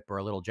a quip or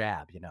a little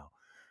jab.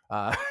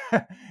 Uh,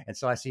 and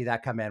so I see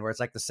that come in where it's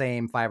like the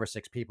same 5 or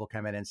 6 people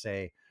come in and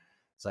say,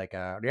 it's like,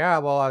 yeah,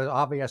 well,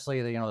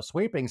 obviously, the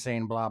sweeping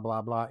scene, blah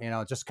blah blah.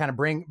 Just kind of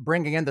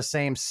bringing in the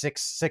same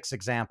six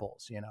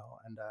examples. And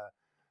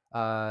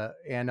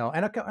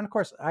of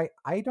course,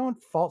 I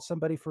don't fault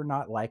somebody for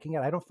not liking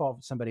it. I don't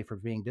fault somebody for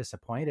being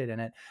disappointed in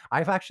it.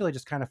 I've actually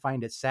just kind of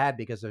find it sad,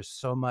 because there's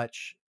so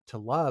much to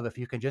love if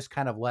you can just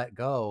kind of let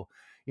go.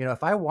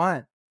 If I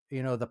want,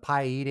 the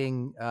pie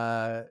eating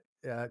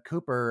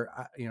Cooper,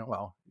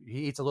 well, he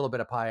eats a little bit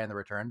of pie in the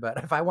return, but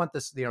if I want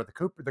this, the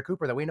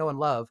Cooper that we know and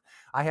love,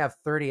 I have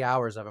 30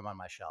 hours of him on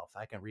my shelf.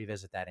 I can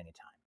revisit that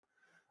anytime.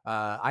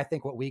 I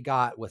think what we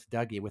got with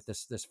Dougie, with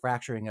this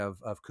fracturing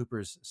of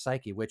Cooper's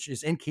psyche, which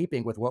is in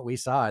keeping with what we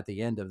saw at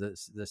the end of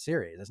the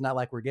series. It's not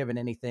like we're given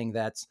anything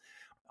that's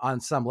on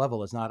some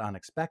level is not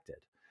unexpected.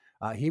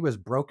 He was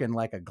broken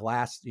like a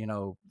glass,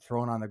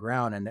 thrown on the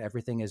ground, and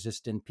everything is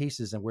just in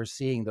pieces, and we're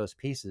seeing those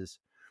pieces.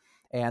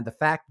 And the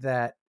fact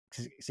that,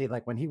 see,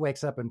 like when he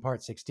wakes up in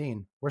part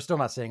 16, we're still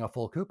not seeing a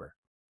full Cooper.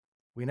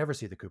 We never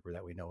see the Cooper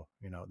that we know,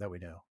 that we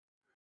know.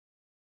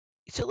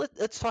 So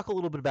let's talk a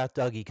little bit about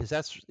Dougie, because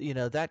that's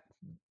that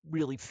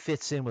really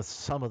fits in with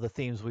some of the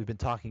themes we've been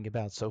talking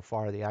about so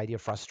far. The idea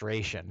of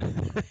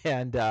frustration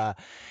and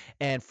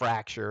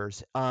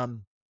fractures.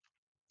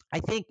 I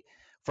think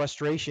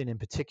frustration in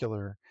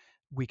particular,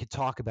 we could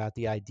talk about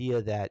the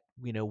idea that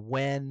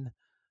when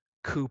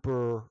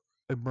Cooper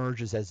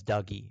emerges as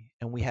Dougie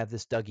and we have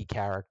this Dougie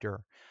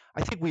character,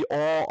 I think we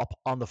all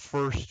on the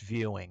first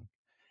viewing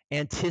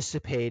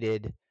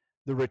anticipated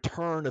the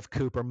return of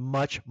Cooper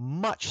much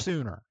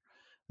sooner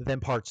than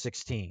part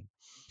 16.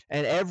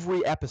 And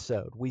every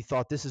episode, we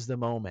thought this is the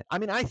moment. I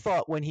mean, I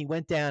thought when he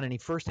went down and he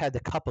first had the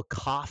cup of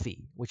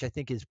coffee, which I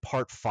think is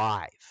part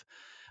 5,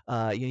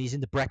 he's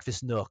in the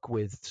breakfast nook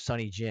with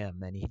Sonny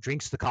Jim, and he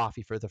drinks the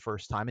coffee for the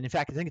first time. And in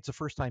fact, I think it's the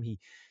first time he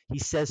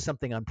says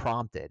something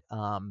unprompted.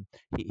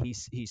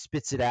 He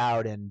spits it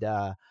out, and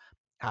I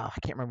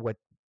can't remember what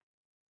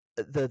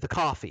the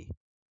coffee.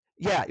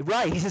 Yeah,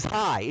 right. He says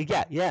hi.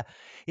 Yeah.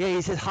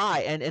 He says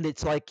hi, and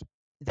it's like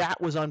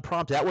that was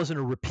unprompted. That wasn't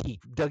a repeat.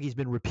 Dougie's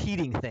been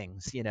repeating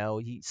things.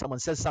 Someone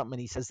says something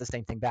and he says the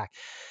same thing back.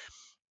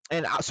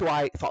 And so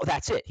I thought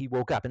that's it. He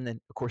woke up, and then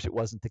of course it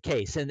wasn't the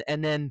case.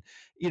 And then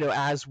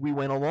as we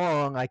went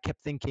along, I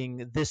kept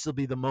thinking this will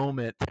be the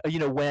moment.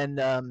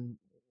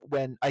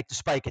 When Ike the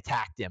Spike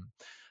attacked him,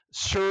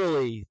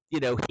 surely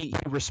he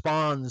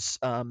responds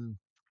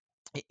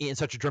in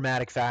such a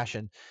dramatic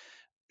fashion.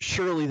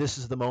 Surely this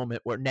is the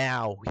moment where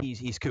now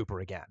he's Cooper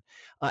again,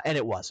 and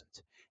it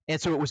wasn't. And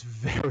so it was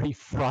very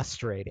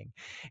frustrating.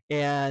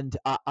 And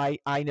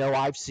I know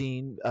I've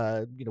seen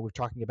we're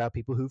talking about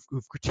people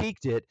who've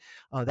critiqued it.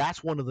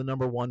 That's one of the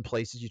number one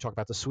places you talk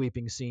about the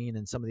sweeping scene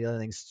and some of the other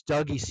things.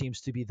 Dougie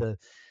seems to be the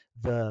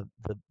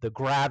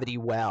gravity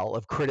well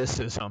of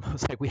criticism.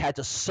 It's like we had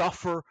to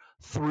suffer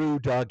through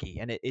Dougie,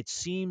 and it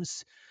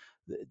seems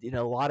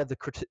a lot of the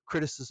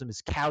criticism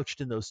is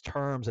couched in those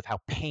terms of how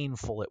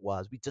painful it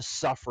was. We just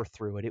suffer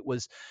through it. Well,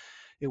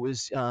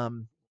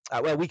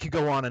 we could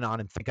go on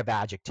and think of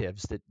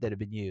adjectives that have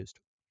been used.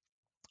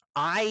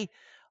 I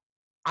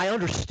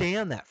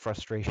understand that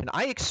frustration.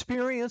 I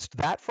experienced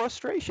that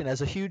frustration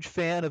as a huge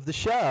fan of the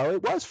show.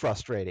 It was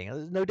frustrating.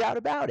 There's no doubt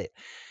about it.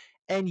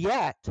 And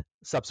yet,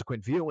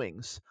 subsequent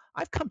viewings,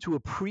 I've come to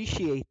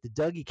appreciate the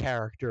Dougie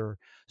character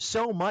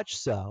so much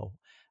so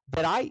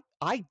that I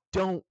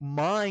don't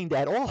mind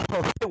at all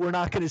that we're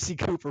not going to see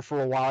Cooper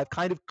for a while. I've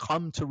kind of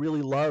come to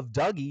really love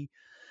Dougie,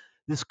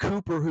 this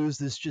Cooper who's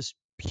this just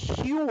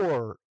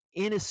pure,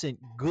 innocent,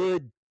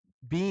 good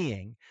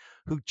being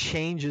who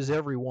changes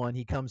everyone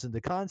he comes into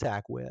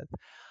contact with.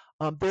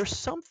 There's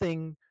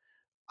something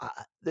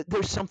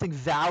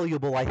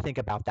valuable, I think,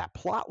 about that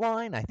plot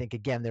line. I think,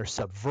 again, there's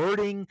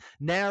subverting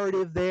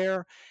narrative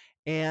there.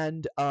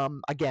 And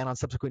again, on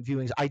subsequent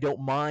viewings, I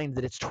don't mind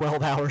that it's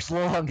 12 hours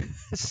long.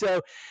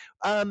 So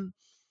um,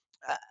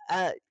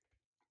 uh,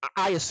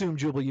 I assume,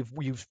 Jubal,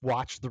 you've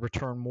watched The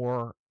Return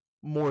more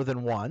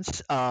than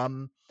once.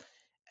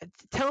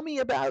 Tell me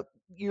about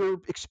your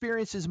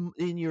experiences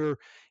in your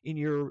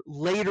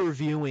later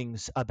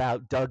viewings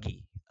about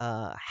Dougie.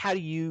 How do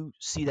you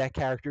see that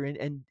character,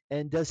 and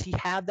does he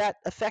have that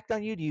effect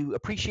on you? Do you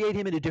appreciate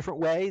him in a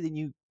different way than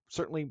you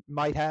certainly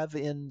might have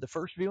in the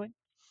first viewing?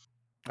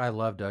 I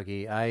love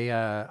Dougie.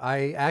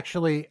 I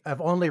actually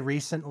have only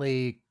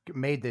recently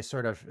made this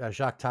sort of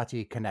Jacques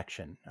Tati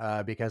connection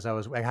because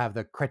I have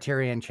the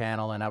Criterion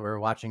channel, and we were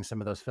watching some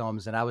of those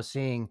films, and I was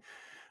seeing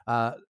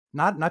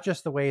not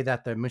just the way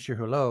that the Monsieur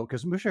Hulot,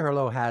 because Monsieur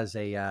Hulot has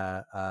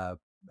a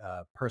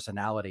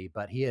personality,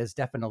 but he is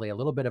definitely a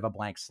little bit of a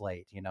blank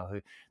slate.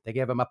 Who they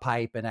give him a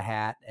pipe and a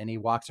hat, and he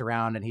walks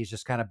around, and he's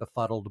just kind of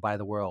befuddled by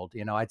the world.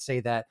 I'd say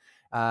that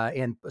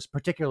in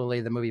particularly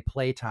the movie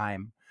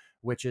Playtime,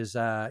 which is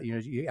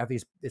you have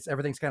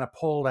everything's kind of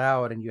pulled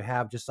out, and you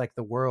have just like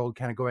the world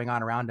kind of going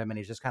on around him, and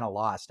he's just kind of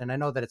lost. And I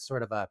know that it's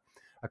sort of a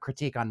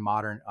critique on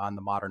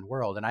the modern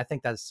world, and I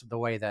think that's the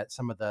way that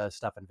some of the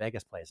stuff in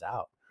Vegas plays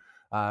out.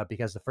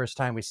 Because the first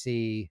time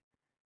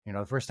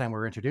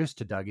we're introduced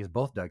to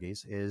both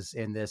Dougies, is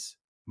in this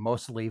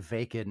mostly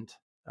vacant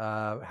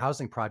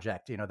housing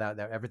project.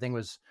 That everything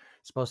was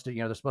supposed to,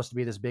 there's supposed to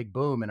be this big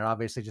boom, and it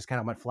obviously just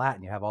kind of went flat,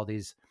 and you have all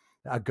these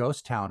a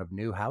ghost town of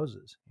new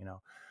houses.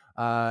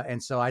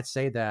 And so I'd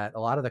say that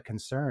a lot of the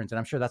concerns, and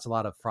I'm sure that's a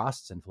lot of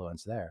Frost's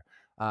influence there.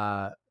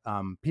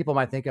 People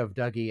might think of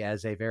Dougie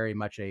as a very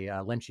much a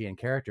Lynchian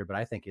character, but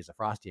I think he's a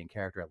Frostian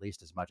character at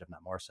least as much, if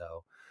not more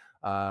so.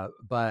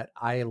 But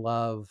I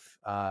love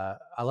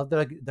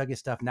the Dougie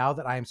stuff. Now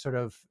that I'm sort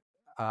of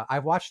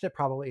I've watched it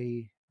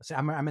probably.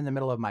 I'm in the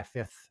middle of my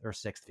fifth or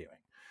sixth viewing.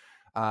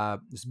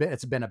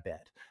 It's been a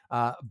bit,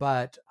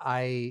 but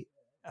I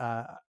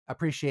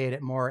appreciate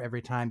it more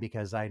every time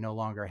because I no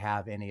longer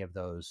have any of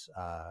those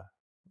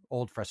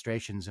old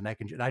frustrations, and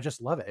I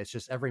just love it. It's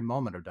just every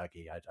moment of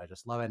Dougie. I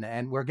just love it,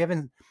 and we're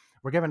given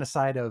a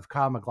side of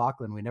Kyle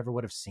MacLachlan we never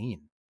would have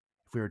seen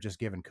if we were just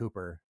given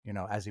Cooper,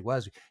 as he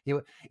was.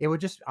 It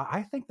would just.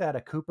 I think that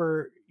a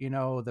Cooper,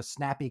 the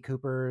snappy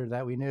Cooper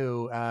that we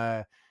knew,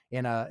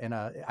 in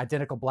a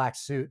identical black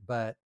suit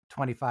but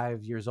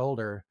 25 years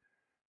older,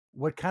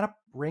 would kind of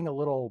ring a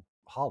little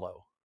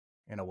hollow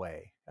in a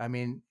way. I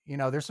mean,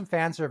 there's some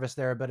fan service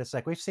there, but it's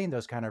like we've seen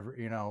those kind of,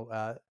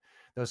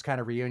 those kind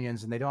of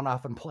reunions, and they don't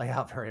often play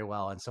out very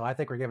well. And so I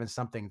think we're given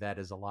something that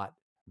is a lot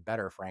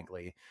better,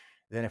 frankly,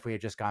 than if we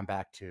had just gone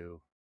back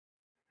to.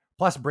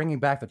 Plus, bringing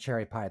back the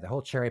cherry pie, the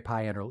whole cherry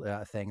pie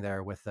thing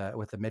there with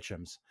the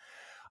Mitchums.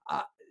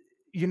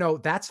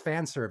 That's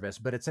fan service,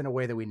 but it's in a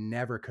way that we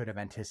never could have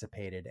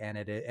anticipated, and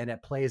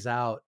it plays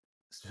out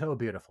so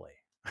beautifully.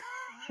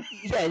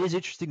 Yeah, it is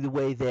interesting the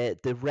way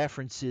that the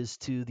references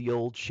to the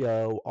old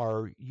show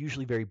are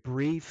usually very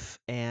brief,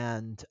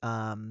 and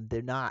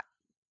they're not.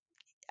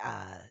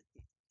 Uh,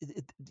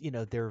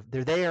 they're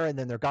there and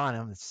then they're gone.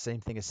 And it's the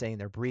same thing as saying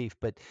they're brief,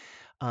 but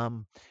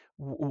um,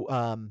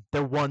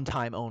 they're one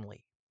time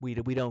only. We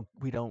don't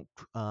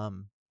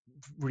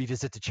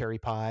revisit the cherry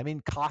pie. I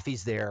mean,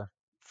 coffee's there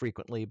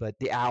frequently, but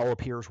the owl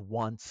appears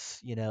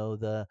once.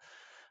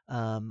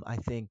 I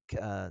think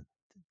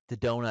the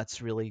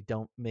donuts really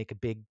don't make a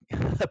big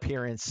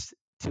appearance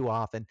too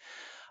often.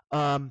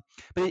 But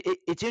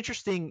it's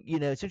interesting.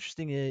 It's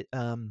interesting.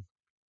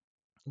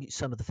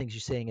 Some of the things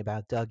you're saying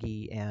about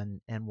Dougie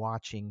and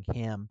watching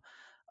him.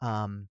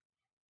 Um,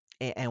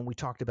 and we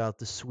talked about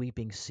the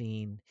sweeping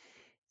scene.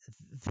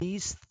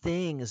 These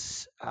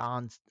things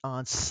on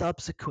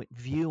subsequent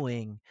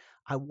viewing,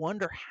 I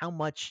wonder how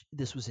much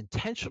this was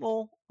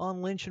intentional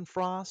on Lynch and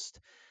Frost,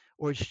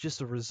 or it's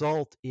just a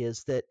result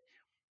is that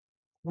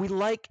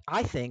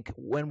I think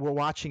when we're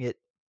watching it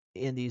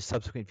in these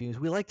subsequent viewings,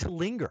 we like to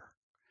linger.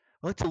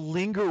 I like to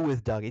linger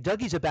with Dougie.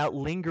 Dougie's about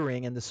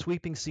lingering, and the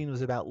sweeping scene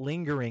was about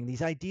lingering.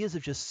 These ideas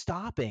of just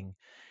stopping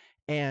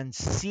and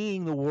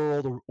seeing the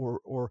world,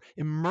 or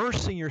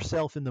immersing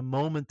yourself in the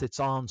moment that's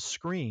on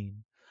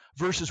screen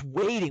versus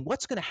waiting.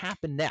 What's going to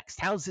happen next?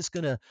 How's this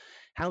going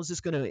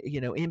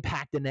to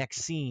impact the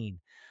next scene?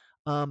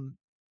 um,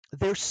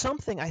 there's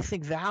something I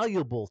think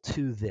valuable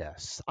to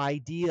this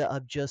idea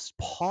of just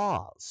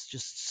pause,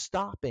 just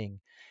stopping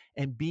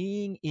and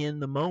being in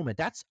the moment.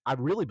 That's, I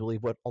really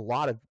believe, what a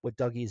lot of what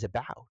Dougie is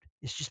about.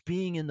 It's just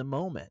being in the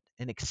moment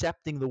and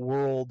accepting the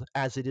world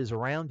as it is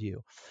around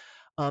you.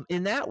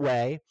 In that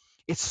way,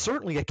 it's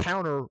certainly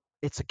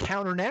it's a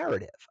counter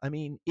narrative. I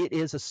mean, it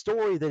is a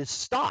story that is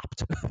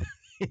stopped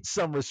in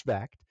some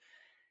respect.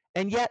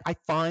 And yet, I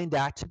find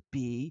that to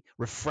be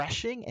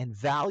refreshing and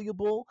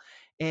valuable,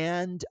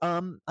 and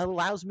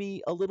allows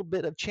me a little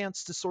bit of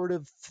chance to sort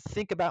of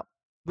think about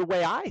the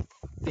way I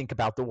think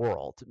about the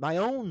world, my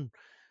own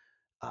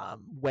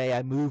way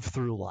I move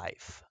through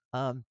life.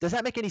 Does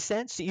that make any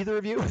sense to either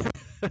of you?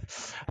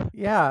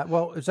 Yeah,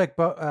 well, it's like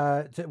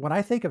when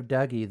I think of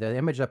Dougie, the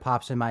image that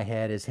pops in my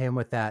head is him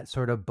with that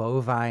sort of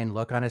bovine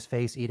look on his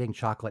face, eating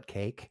chocolate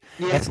cake.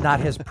 Yeah. It's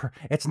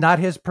not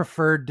his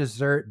preferred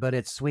dessert, but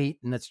it's sweet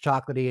and it's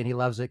chocolatey, and he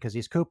loves it because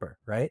he's Cooper,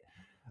 right?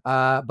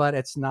 But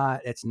it's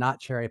not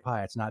cherry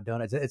pie. It's not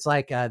donuts. It's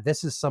like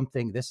this is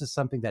something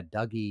that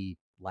Dougie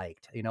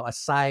liked.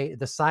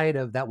 The side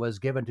of that was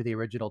given to the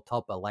original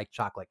Tulpa, like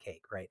chocolate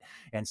cake, right?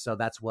 And so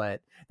that's what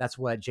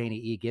Janie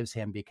E gives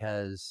him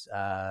because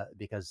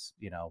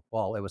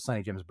well, it was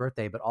Sonny Jim's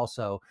birthday, but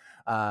also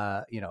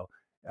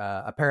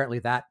apparently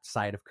that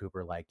side of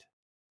Cooper liked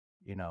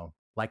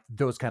like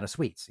those kind of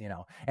sweets,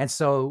 and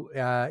so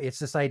it's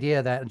this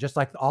idea that just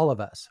like all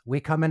of us, we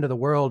come into the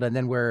world and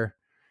then we're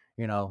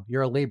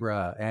you're a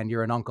Libra and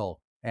you're an uncle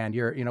and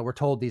you're, we're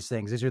told these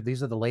things.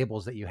 These are the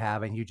labels that you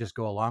have, and you just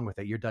go along with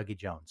it. You're Dougie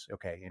Jones.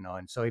 Okay.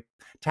 And so he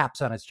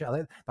taps on his chest.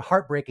 The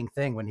heartbreaking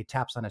thing when he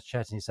taps on his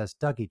chest and he says,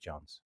 Dougie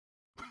Jones,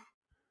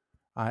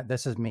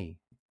 this is me.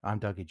 I'm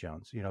Dougie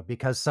Jones,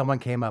 because someone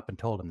came up and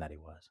told him that he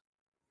was,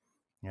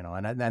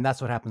 and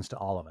that's what happens to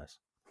all of us.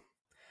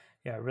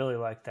 Yeah, I really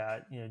like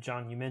that.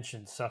 John, you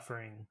mentioned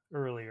suffering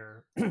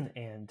earlier,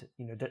 and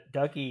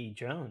Dougie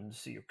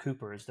Jones, your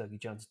Cooper as Dougie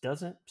Jones,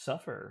 doesn't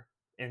suffer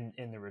in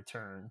the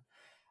return.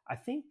 I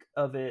think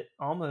of it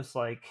almost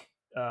like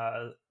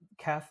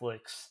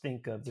Catholics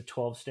think of the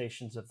 12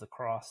 stations of the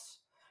cross,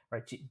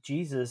 right?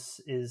 Jesus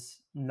is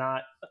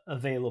not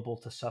available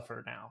to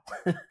suffer now.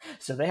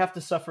 So they have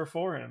to suffer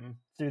for him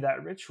through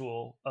that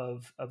ritual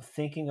of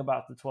thinking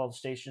about the 12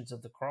 stations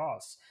of the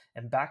cross,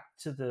 and back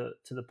to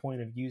the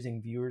point of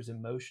using viewers'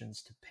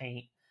 emotions to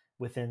paint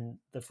within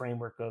the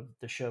framework of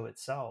the show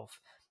itself.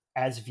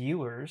 As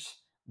viewers,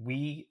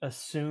 we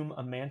assume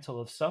a mantle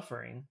of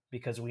suffering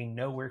because we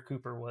know where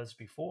Cooper was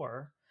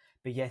before,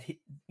 but yet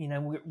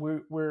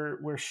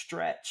we're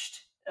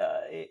stretched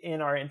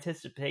in our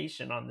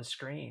anticipation on the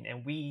screen,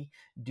 and we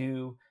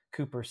do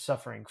Cooper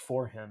suffering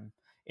for him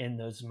in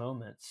those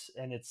moments.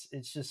 And it's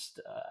just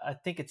I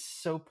think it's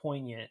so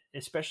poignant,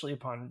 especially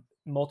upon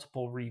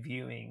multiple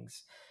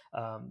reviewings,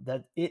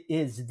 that it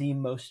is the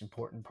most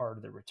important part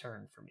of the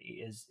return for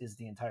me is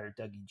the entire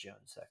Dougie Jones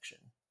section.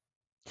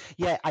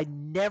 Yeah, I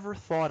never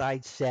thought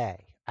I'd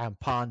say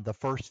upon the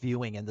first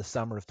viewing in the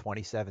summer of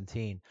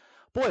 2017,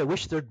 boy, I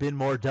wish there'd been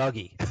more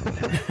Dougie.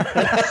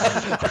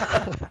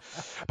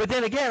 But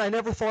then again, I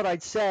never thought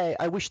I'd say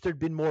I wish there'd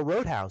been more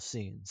Roadhouse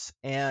scenes.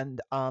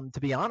 And to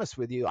be honest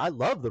with you, I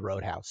love the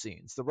Roadhouse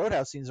scenes. The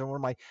Roadhouse scenes are one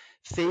of my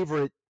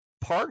favorite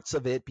parts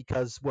of it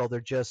because, well,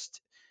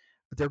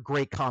 they're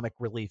great comic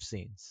relief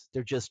scenes.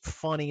 They're just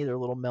funny. They're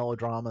little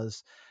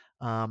melodramas,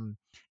 and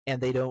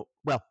they don't.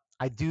 Well,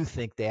 I do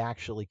think they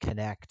actually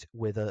connect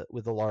with a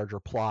larger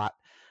plot,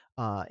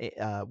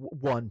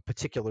 one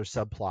particular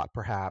subplot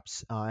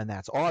perhaps, and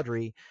that's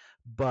Audrey.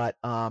 But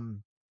like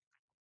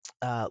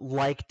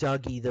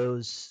Dougie,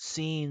 those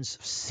scenes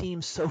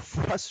seem so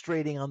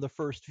frustrating on the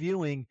first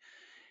viewing,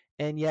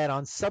 and yet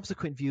on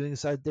subsequent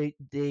viewings,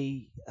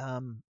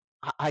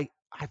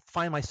 I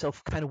find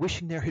myself kind of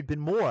wishing there had been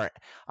more.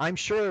 I'm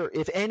sure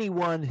if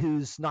anyone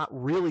who's not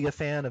really a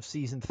fan of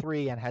season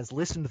 3 and has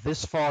listened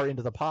this far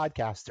into the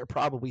podcast, they're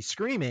probably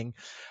screaming,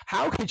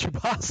 "How could you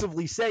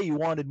possibly say you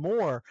wanted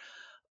more?"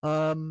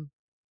 Um,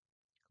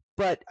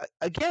 but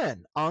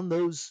again, on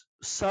those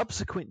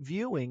subsequent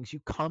viewings, you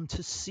come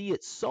to see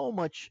it so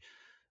much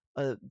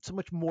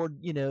more,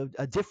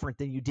 different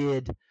than you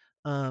did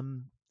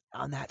um,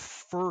 on that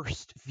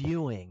first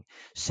viewing.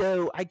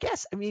 So I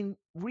guess, I mean,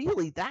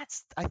 really, I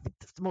think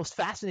that's the most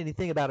fascinating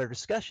thing about our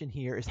discussion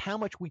here is how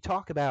much we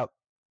talk about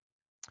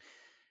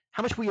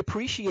how much we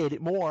appreciate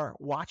it more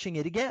watching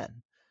it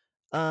again,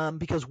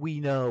 because we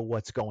know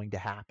what's going to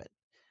happen.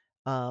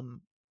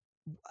 Um,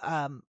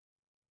 um,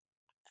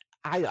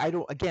 I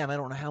don't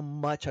know how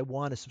much I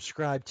want to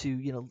subscribe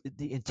to,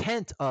 the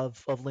intent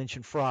of Lynch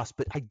and Frost,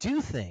 but I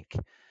do think,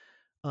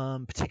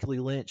 particularly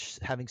Lynch,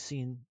 having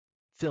seen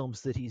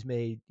films that he's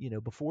made,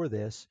 before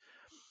this,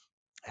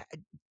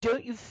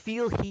 don't you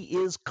feel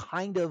he's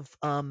kind of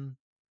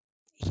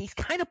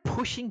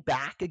pushing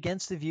back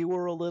against the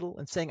viewer a little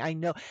and saying, I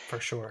know, For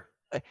sure.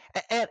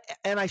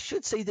 and I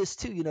should say this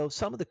too,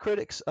 some of the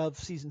critics of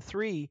season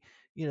 3,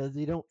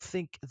 they don't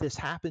think this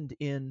happened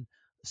in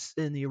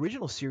the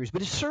original series,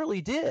 but it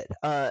certainly did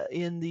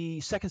in the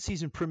second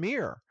season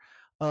premiere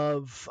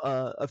of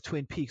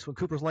Twin Peaks when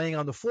Cooper's laying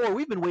on the floor.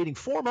 We've been waiting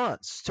 4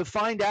 months to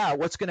find out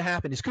what's going to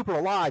happen. Is Cooper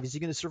alive? Is he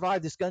going to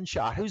survive this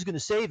gunshot? Who's going to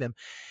save him?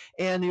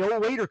 And the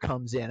old waiter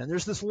comes in, and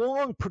there's this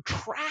long,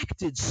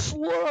 protracted,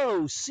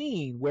 slow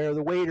scene where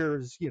the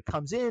waiter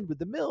comes in with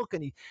the milk,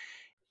 and he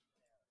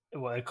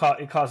Well, it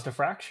caused a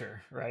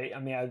fracture, right? I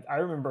mean, I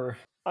remember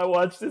I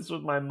watched this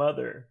with my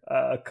mother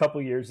a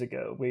couple years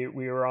ago. We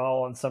were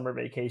all on summer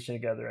vacation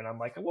together, and I'm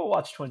like, we'll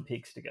watch Twin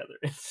Peaks together.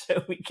 And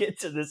so we get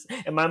to this,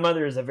 and my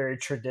mother is a very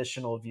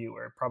traditional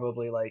viewer,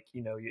 probably like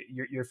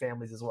your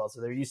families as well.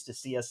 So they're used to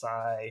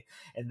CSI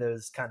and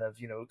those kind of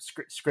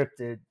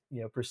scripted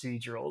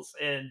procedurals.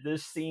 And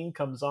this scene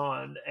comes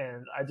on,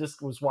 and I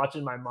just was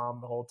watching my mom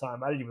the whole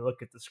time. I didn't even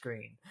look at the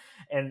screen,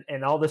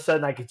 and all of a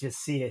sudden I could just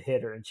see it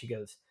hit her, and she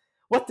goes,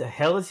 "What the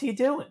hell is he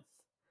doing?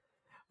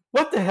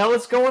 What the hell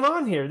is going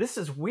on here? This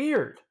is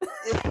weird."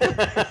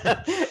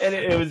 And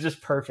it was just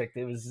perfect.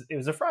 It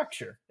was a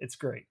fracture. It's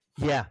great.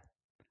 yeah.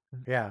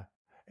 Yeah.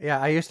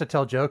 Yeah, I used to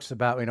tell jokes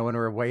about, when we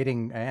were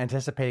waiting,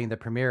 anticipating the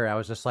premiere, I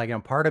was just like,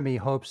 part of me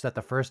hopes that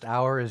the first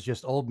hour is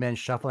just old men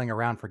shuffling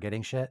around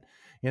forgetting shit,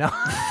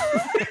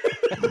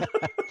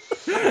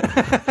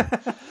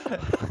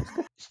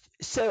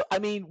 So, I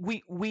mean,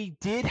 we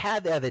did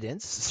have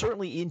evidence,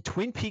 certainly in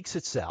Twin Peaks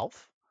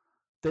itself,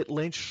 that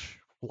Lynch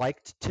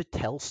liked to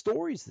tell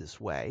stories this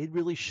way. It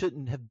really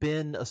shouldn't have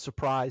been a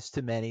surprise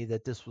to many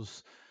that this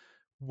was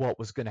what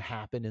was going to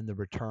happen in the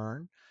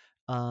return.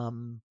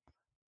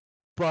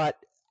 But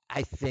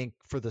I think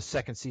for the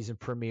second season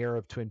premiere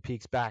of Twin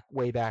Peaks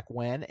way back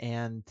when,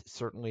 and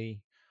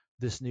certainly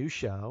this new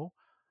show,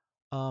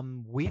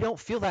 we don't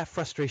feel that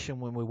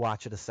frustration when we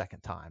watch it a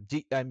second time.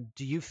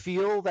 Do you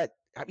feel that?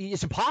 I mean,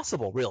 it's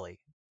impossible, really,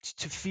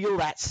 to feel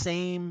that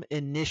same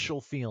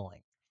initial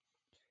feeling.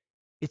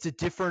 It's a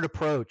different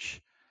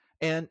approach,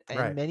 and in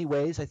Right. many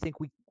ways, I think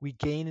we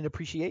gain an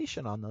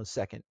appreciation on those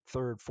second,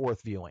 third,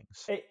 fourth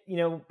viewings. Hey,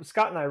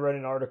 Scott and I wrote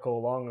an article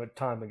a long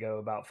time ago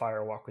about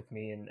Fire Walk with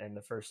Me and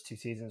the first 2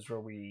 seasons,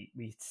 where we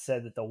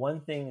said that the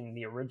one thing in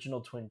the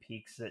original Twin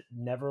Peaks that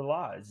never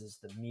lies is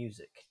the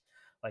music.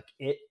 Like,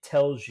 it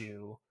tells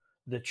you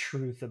the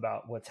truth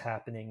about what's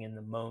happening in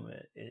the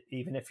moment,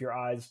 even if your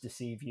eyes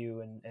deceive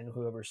you and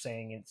whoever's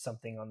saying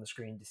something on the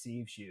screen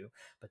deceives you.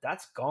 But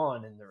that's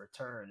gone in the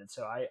return. And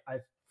so I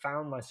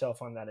found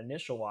myself on that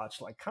initial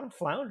watch, like, kind of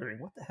floundering.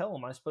 What the hell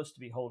am I supposed to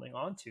be holding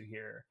on to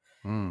here?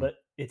 Mm. but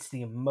it's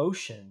the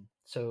emotion.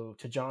 So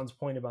to John's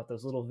point about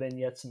those little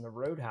vignettes in the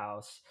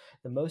Roadhouse,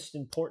 the most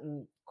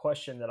important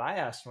question that I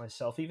asked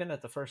myself, even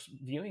at the first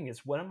viewing,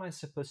 is what am I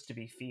supposed to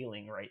be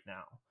feeling right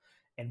now?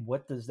 And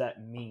what does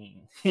that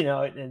mean?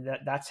 And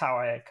that's how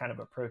I kind of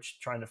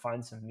approached trying to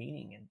find some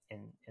meaning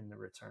in the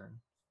return.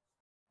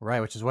 Right,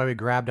 which is why we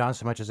grabbed on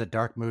so much. Is it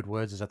Dark Mood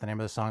Woods? Is that the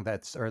name of the song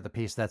that's, or the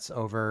piece that's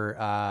over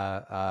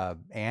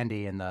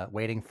Andy and the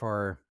waiting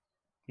for,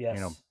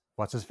 Yes.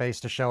 what's his face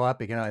to show up?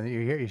 And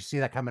you see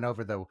that coming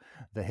over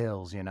the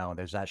hills.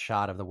 There's that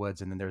shot of the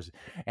woods, and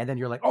then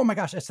you're like, oh my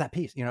gosh, it's that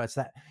piece. It's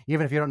that.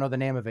 Even if you don't know the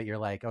name of it, you're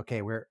like,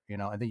 okay,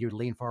 and then you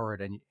lean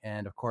forward,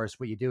 and of course,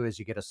 what you do is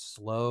you get a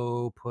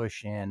slow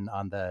push in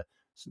on the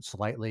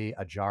slightly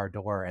ajar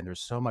door, and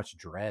there's so much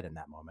dread in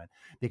that moment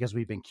because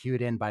we've been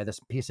cued in by this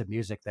piece of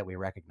music that we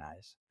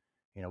recognize.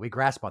 We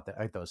grasp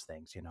at those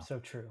things. So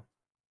true.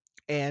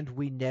 And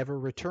we never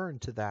return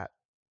to that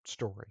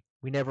story.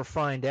 We never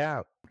find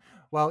out.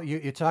 Well,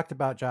 you talked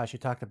about, Josh. You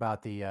talked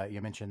about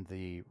you mentioned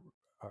the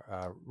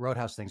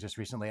Roadhouse things just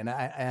recently,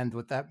 and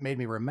what that made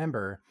me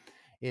remember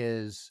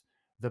is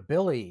the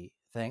Billy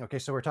thing. Okay,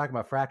 so we're talking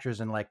about fractures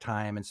in like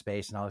time and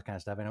space and all this kind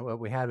of stuff. And what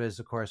we had was,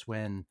 of course,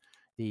 when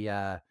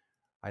the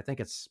I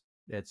think it's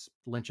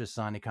Lynch's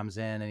son. He comes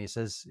in and he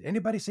says,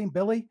 "Anybody seen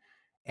Billy?"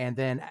 And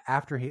then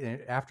after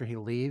he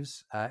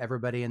leaves,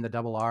 everybody in the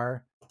double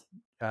R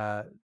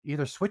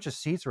either switches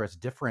seats or it's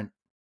different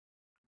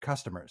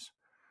customers.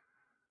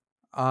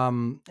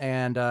 And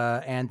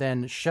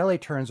then Shelley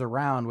turns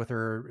around with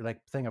her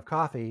like thing of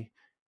coffee,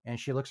 and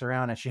she looks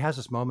around and she has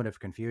this moment of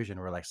confusion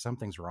where like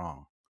something's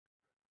wrong.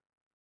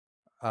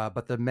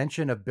 But the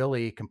mention of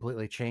Billy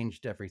completely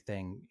changed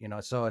everything.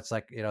 So it's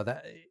like,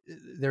 that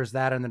there's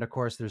that. And then of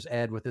course there's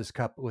Ed with his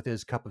cup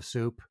of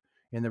soup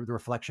in the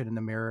reflection in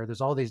the mirror.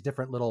 There's all these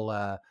different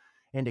little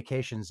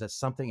indications that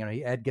something,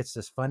 Ed gets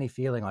this funny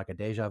feeling, like a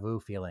deja vu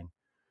feeling,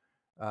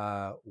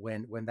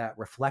 when that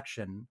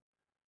reflection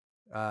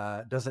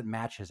doesn't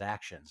match his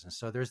actions. And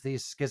so there's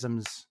these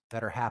schisms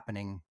that are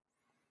happening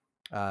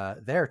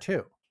there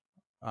too.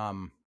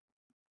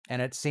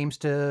 And it seems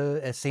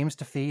to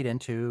feed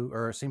into,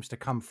 or it seems to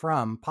come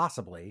from,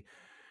 possibly,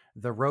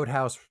 the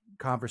Roadhouse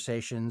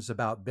conversations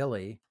about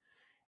Billy,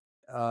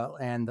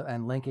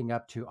 and linking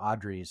up to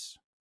Audrey's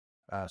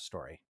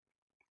story.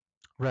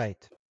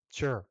 Right.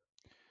 Sure.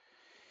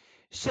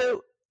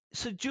 So,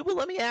 Juba,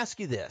 let me ask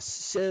you this.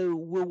 So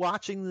we're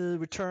watching The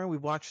Return.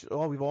 We've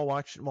all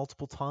watched it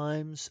multiple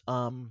times.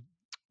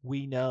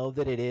 We know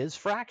that it is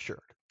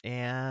fractured,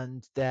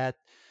 and that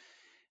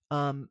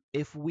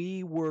if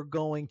we were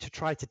going to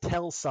try to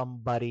tell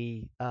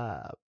somebody,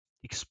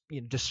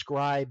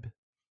 describe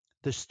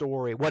the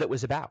story, what it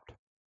was about,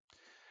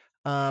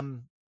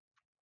 um,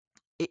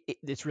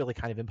 it's really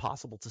kind of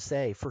impossible to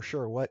say for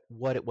sure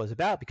what it was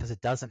about, because it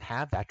doesn't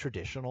have that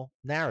traditional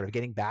narrative.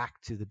 Getting back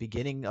to the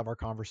beginning of our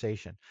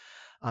conversation,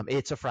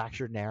 it's a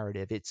fractured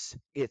narrative.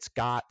 It's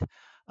got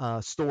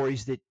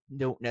stories that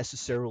don't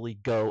necessarily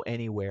go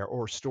anywhere,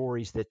 or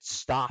stories that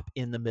stop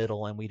in the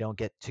middle and we don't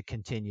get to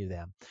continue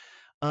them.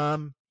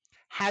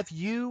 Have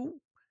you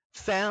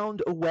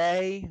found a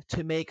way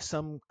to make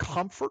some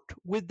comfort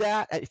with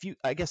that? If you,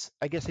 I guess,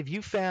 have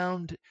you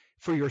found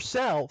for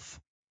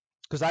yourself,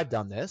 because I've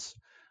done this,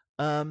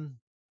 um,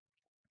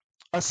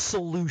 a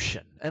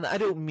solution? And I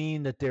don't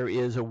mean that there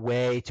is a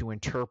way to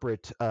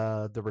interpret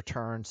the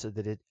return so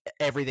that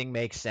everything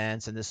makes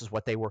sense and this is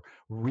what they were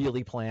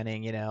really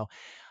planning.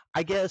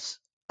 I guess,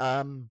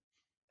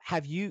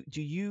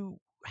 do you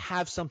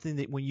have something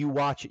that when you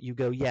watch it you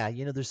go, yeah,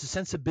 there's a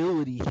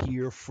sensibility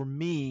here for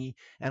me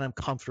and I'm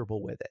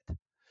comfortable with it?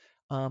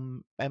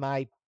 Am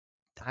I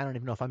don't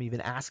even know if I'm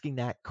even asking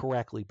that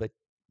correctly, but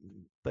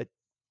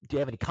do you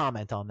have any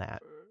comment on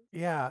that?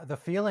 Yeah, the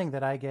feeling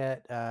that I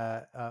get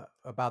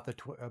about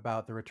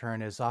about the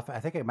return is often. I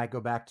think it might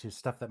go back to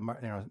stuff that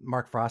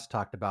Mark Frost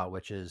talked about,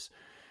 which is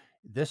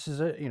this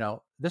is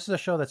a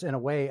show that's in a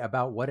way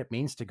about what it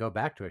means to go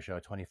back to a show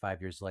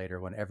 25 years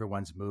later, when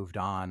everyone's moved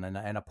on,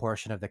 and a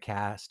portion of the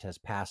cast has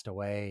passed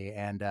away,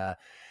 and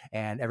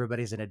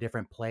everybody's in a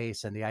different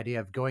place, and the idea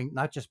of going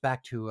not just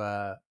back to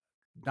a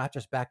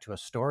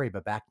story,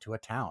 but back to a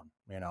town.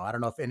 I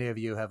don't know if any of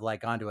you have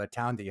like gone to a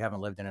town that you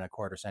haven't lived in a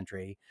quarter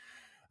century,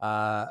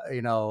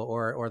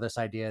 or this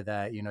idea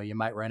that you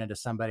might run into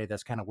somebody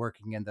that's kind of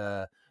working in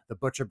the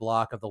butcher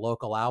block of the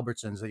local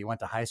Albertsons that you went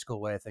to high school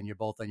with, and you're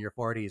both in your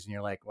 40s, and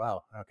you're like,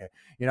 wow, okay,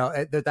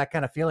 that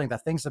kind of feeling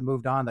that things have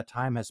moved on, that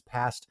time has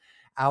passed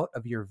out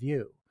of your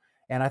view.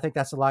 And I think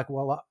that's a lot.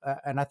 Well,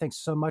 and I think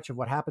so much of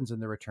what happens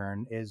in The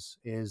Return is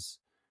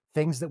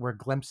things that we're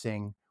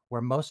glimpsing,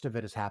 where most of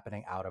it is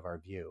happening out of our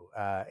view.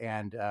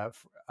 And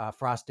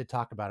Frost did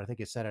talk about it. I think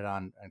he said it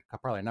on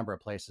probably a number of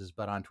places,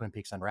 but on Twin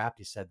Peaks Unwrapped,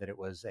 he said that it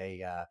was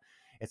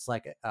it's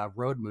like a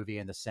road movie,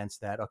 in the sense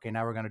that, okay,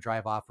 now we're going to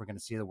drive off. We're going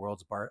to see the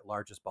world's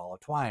largest ball of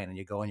twine. And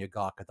you go and you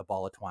gawk at the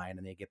ball of twine, and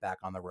then you get back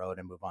on the road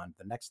and move on to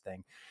the next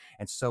thing.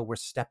 And so we're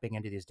stepping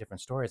into these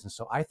different stories. And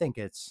so I think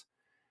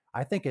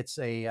I think it's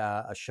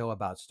a show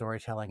about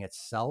storytelling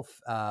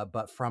itself,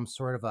 but from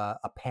sort of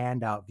a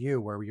panned out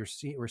view where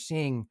we're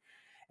seeing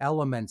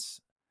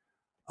elements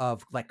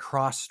of like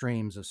cross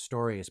streams of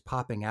stories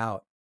popping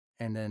out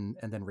and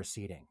then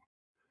receding.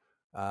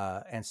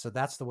 And so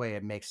that's the way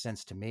it makes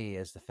sense to me,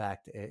 is the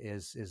fact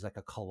is like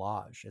a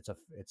collage.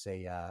 It's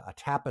a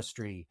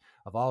tapestry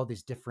of all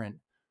these different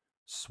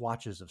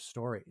swatches of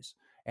stories,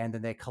 and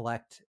then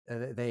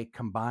they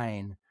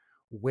combine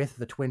with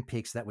the Twin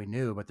Peaks that we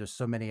knew, but there's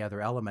so many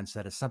other elements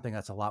that it's something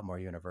that's a lot more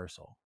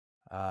universal.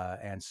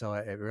 And so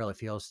it really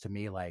feels to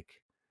me like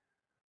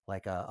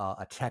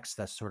a text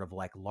that's sort of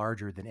like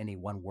larger than any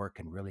one work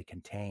can really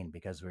contain,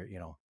 because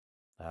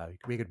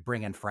we could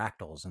bring in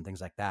fractals and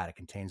things like that. It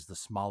contains the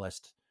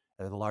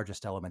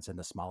largest elements in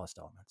the smallest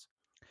elements.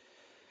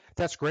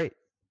 That's great.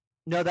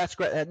 No, that's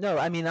great. No,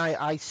 I mean,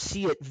 I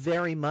see it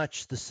very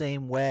much the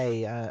same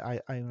way.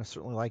 I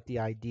certainly like the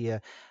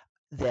idea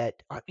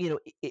that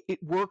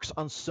it works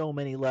on so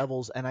many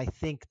levels, and I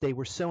think they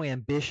were so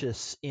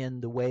ambitious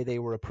in the way they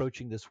were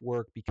approaching this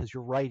work, because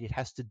you're right, it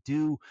has to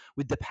do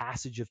with the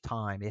passage of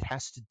time. It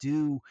has to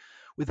do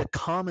with a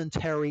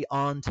commentary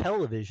on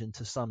television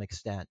to some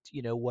extent.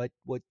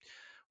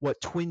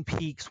 What Twin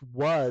Peaks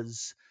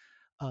was,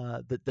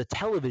 the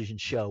television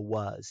show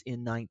was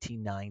in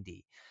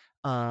 1990.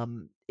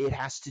 It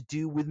has to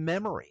do with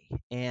memory,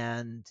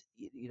 and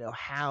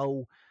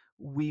how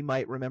we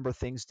might remember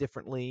things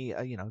differently.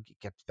 It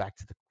gets back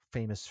to the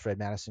famous Fred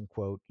Madison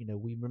quote.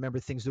 We remember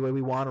things the way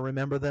we want to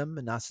remember them,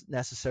 and not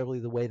necessarily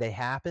the way they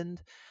happened.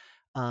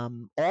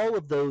 All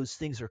of those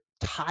things are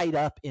tied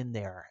up in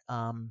there.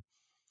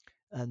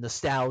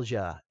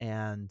 Nostalgia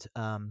and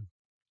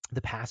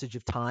the passage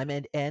of time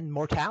and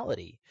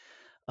mortality.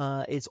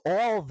 It's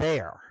all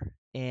there,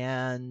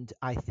 and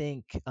I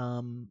think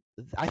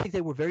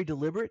they were very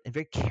deliberate and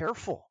very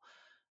careful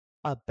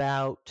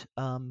about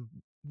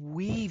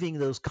weaving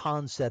those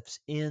concepts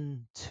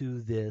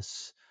into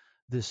this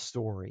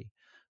story.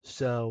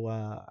 So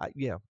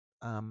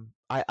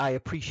I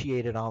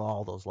appreciate it on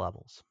all those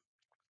levels.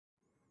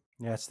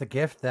 Yeah, it's the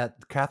gift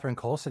that Catherine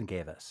Coulson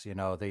gave us.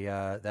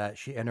 That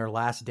she, in her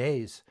last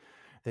days,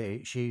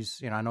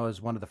 she's, I know it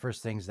was one of the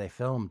first things they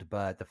filmed,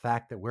 but the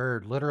fact that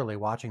we're literally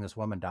watching this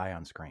woman die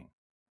on screen.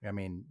 I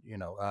mean,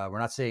 we're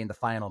not seeing the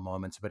final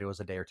moments, but it was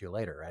a day or two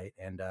later, right?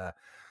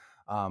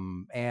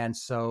 And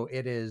so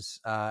it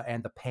is,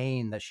 and the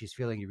pain that she's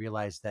feeling, you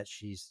realize that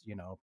she's,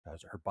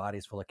 her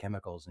body's full of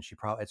chemicals, and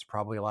it's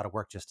probably a lot of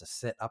work just to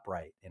sit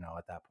upright,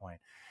 at that point.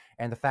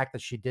 And the fact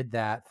that she did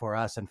that for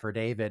us and for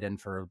David and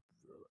for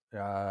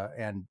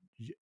and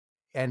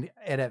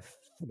it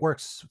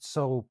works.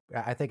 So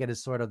I think it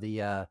is sort of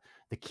the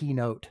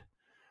keynote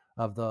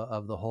of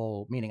the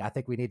whole meaning. I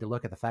think we need to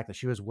look at the fact that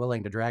she was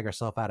willing to drag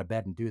herself out of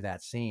bed and do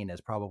that scene as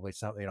probably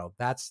something,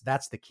 that's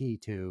the key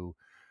to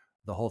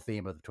the whole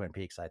theme of the Twin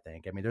Peaks. I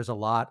think. I mean, there's a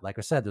lot, like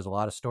I said, there's a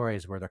lot of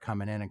stories where they're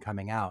coming in and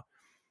coming out,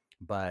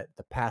 but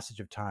the passage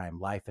of time,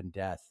 life and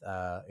death,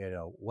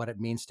 what it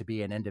means to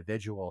be an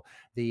individual,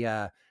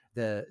 the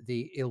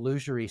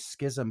illusory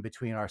schism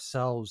between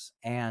ourselves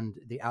and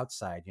the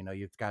outside.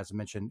 You guys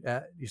mentioned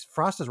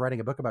Frost is writing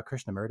a book about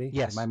Krishnamurti.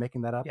 Yes. Am I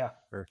making that up? Yeah,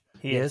 Or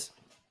he is.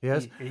 He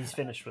is. He's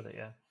finished with it.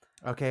 Yeah.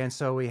 Okay, and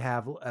so we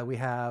have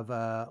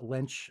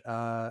Lynch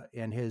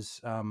and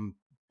his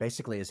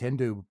basically his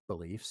Hindu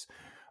beliefs.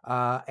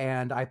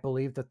 And I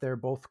believe that they're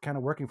both kind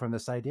of working from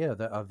this idea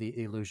of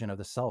the illusion of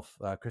the self,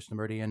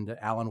 Krishnamurti and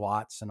Alan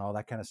Watts and all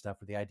that kind of stuff,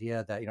 with the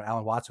idea that,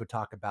 Alan Watts would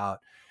talk about,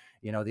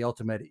 the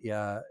ultimate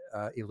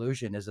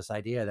illusion is this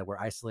idea that we're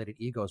isolated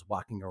egos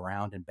walking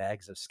around in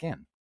bags of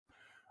skin.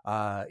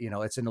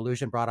 It's an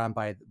illusion brought on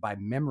by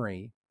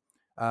memory,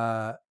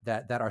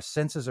 that our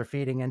senses are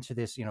feeding into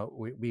this.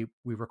 We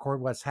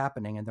record what's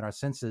happening, and then our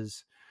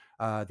senses,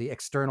 the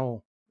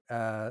external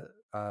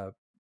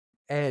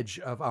edge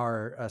of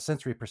our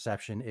sensory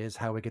perception, is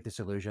how we get this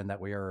illusion that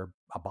we are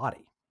a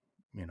body,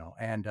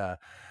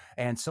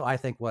 and so I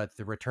think what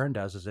The Return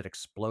does is it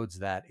explodes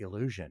that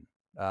illusion,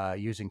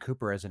 using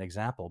Cooper as an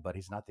example, but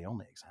he's not the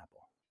only example.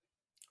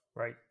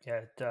 Right.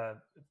 Yeah. It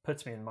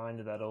puts me in mind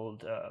of that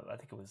old, I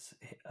think it was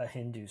a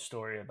Hindu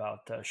story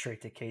about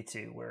Shrita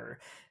Ketu, where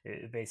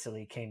it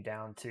basically came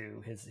down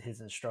to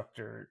his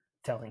instructor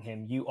telling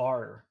him, "You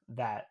are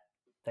that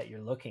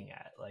you're looking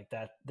at, like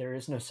that. There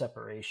is no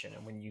separation."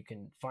 And when you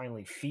can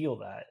finally feel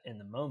that in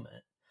the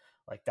moment,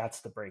 like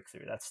that's the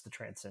breakthrough. That's the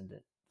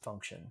transcendent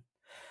function.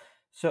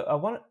 So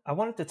I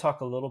wanted to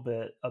talk a little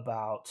bit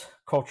about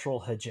cultural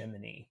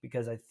hegemony,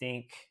 because I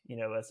think,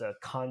 as a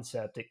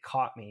concept, it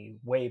caught me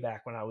way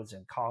back when I was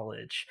in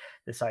college.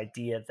 This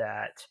idea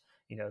that,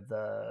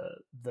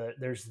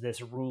 there's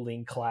this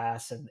ruling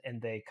class,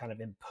 and they kind of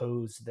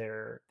impose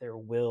their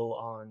will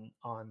on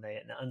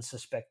an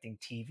unsuspecting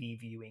TV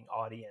viewing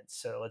audience.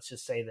 So let's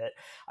just say that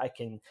I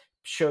can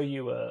show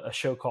you a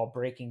show called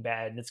Breaking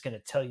Bad, and it's going to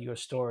tell you a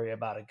story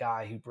about a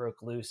guy who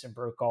broke loose and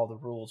broke all the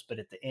rules, but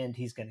at the end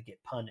he's going to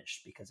get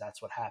punished, because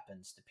that's what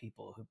happens to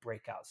people who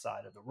break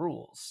outside of the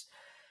rules.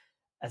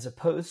 as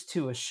opposed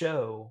to a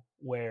show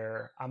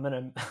where I'm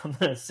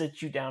gonna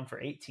sit you down for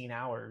 18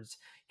 hours.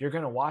 You're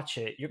gonna watch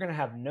it. You're gonna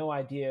have no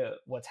idea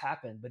what's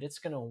happened, but it's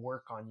gonna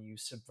work on you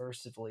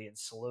subversively and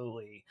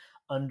slowly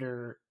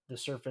under the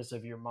surface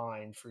of your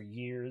mind for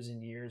years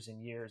and years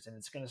and years, and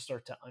it's going to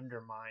start to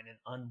undermine and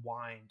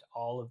unwind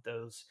all of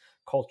those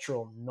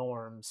cultural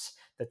norms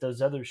that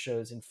those other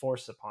shows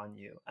enforce upon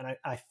you. And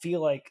I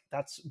feel like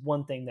that's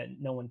one thing that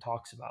no one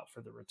talks about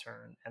for The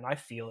Return, and I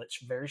feel it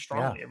very Yeah.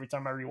 strongly every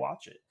time I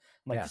rewatch it.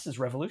 I'm like, Yeah. this is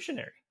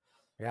revolutionary.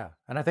 Yeah,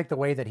 and I think the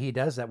way that he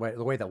does that,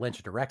 the way that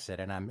Lynch directs it,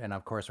 and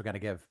of course we're going to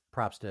give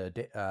props to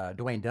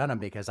Dwayne Dunham,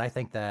 because I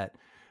think that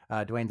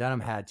Dwayne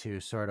Dunham had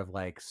to sort of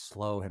like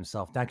slow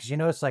himself down, because you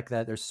notice like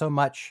that there's so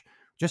much,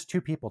 just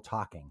two people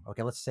talking.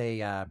 Okay, let's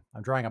say I'm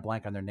drawing a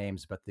blank on their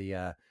names, but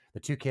the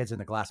two kids in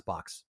the glass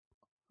box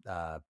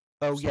Oh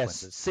yes,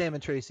 sequences. Sam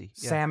and Tracy.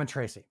 Yeah. Sam and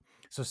Tracy.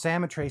 So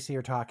Sam and Tracy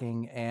are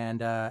talking, and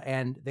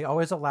they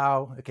always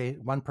allow, okay,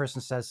 one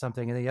person says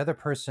something and the other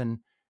person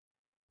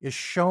is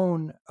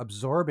shown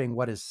absorbing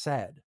what is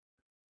said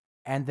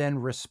and then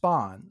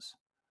responds.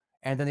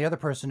 And then the other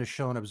person is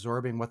shown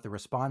absorbing what the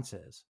response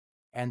is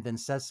and then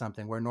says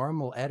something, where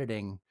normal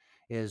editing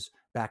is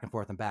back and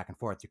forth and back and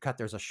forth. You cut,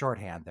 there's a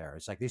shorthand there.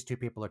 It's like these two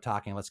people are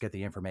talking, let's get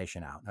the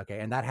information out. Okay.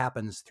 And that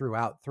happens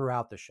throughout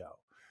the show.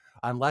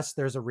 Unless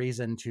there's a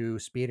reason to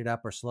speed it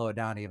up or slow it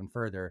down even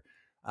further,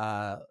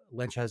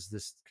 Lynch has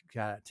this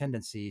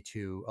tendency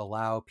to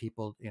allow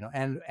people,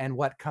 and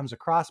what comes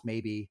across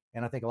maybe,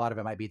 and I think a lot of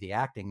it might be the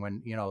acting,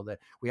 when, that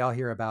we all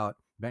hear about,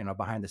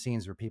 behind the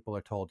scenes where people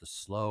are told to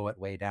slow it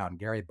way down.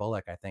 Gary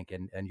Bullock, I think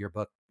in your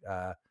book,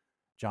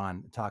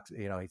 John, talks,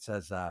 he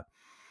says,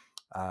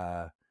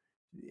 I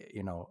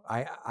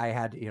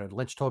had,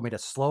 Lynch told me to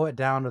slow it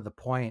down to the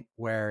point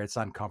where it's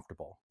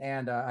uncomfortable.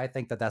 And I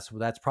think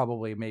that's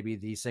probably maybe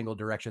the single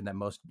direction that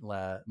most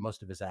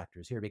of his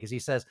actors hear, because he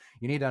says,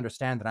 you need to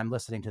understand that I'm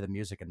listening to the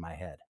music in my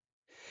head.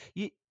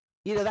 You,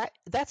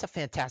 that's a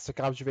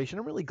fantastic observation.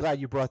 I'm really glad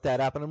you brought that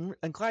up, and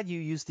I'm glad you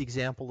used the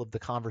example of the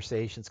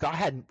conversations. I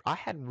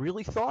hadn't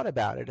really thought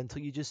about it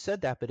until you just said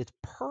that, but it's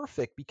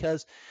perfect,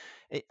 because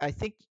I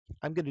think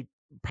I'm going to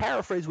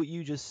paraphrase what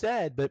you just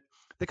said, but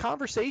the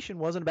conversation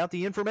wasn't about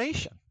the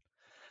information.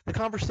 The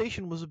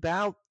conversation was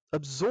about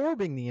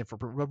absorbing the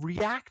information,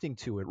 reacting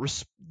to it,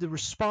 the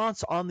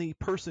response on the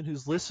person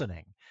who's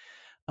listening.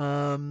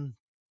 And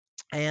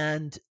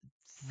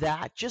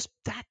that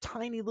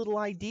tiny little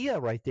idea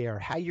right there,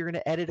 how you're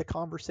going to edit a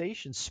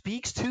conversation,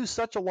 speaks to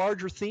such a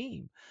larger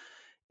theme.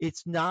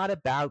 It's not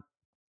about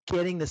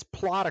getting this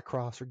plot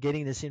across or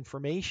getting this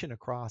information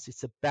across.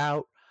 It's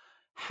about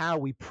how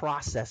we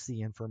process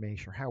the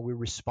information or how we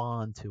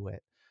respond to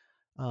it.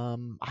 I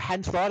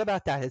hadn't thought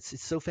about that. It's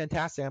so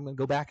fantastic. I'm going to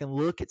go back and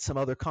look at some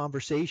other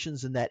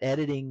conversations in that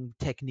editing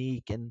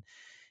technique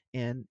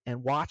and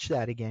watch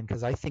that again,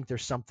 because I think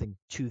there's something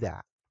to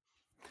that.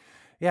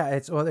 Yeah,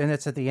 it's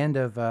at the end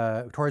of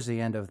towards the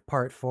end of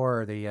part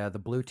 4,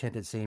 the blue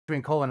tinted scene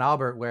between Cole and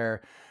Albert,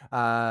 where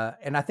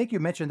and I think you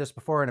mentioned this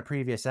before in a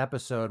previous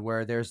episode,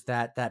 where there's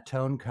that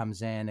tone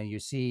comes in, and you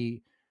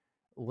see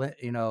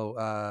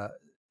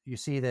you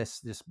see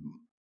this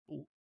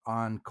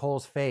on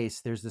Cole's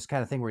face. There's this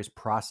kind of thing where he's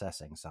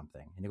processing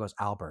something, and he goes,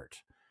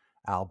 Albert,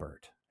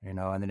 and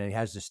then he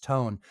has this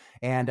tone,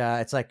 and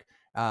it's like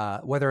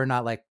whether or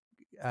not like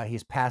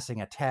he's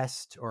passing a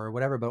test or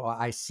whatever, but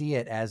I see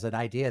it as an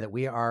idea that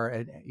we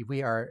are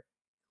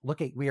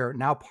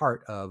now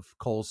part of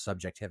Cole's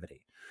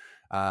subjectivity,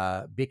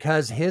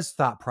 because his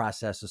thought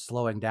process is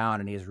slowing down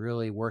and he's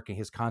really working.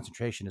 His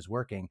concentration is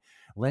working.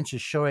 Lynch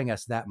is showing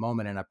us that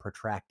moment in a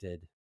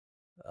protracted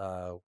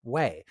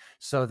way,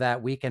 so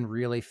that we can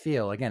really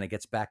feel. Again, it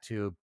gets back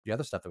to the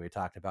other stuff that we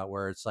talked about,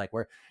 where it's like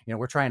we're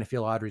trying to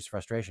feel Audrey's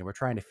frustration. We're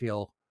trying to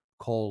feel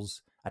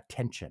Cole's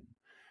attention,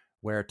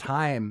 where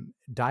time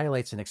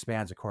dilates and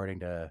expands according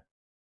to,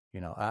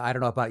 I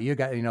don't know about you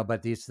guys,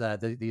 but these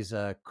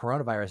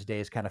coronavirus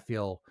days kind of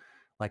feel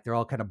like they're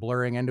all kind of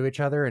blurring into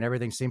each other, and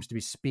everything seems to be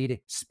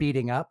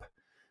speeding up.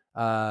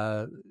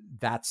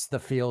 That's the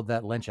field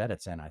that Lynch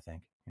edits in, I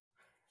think.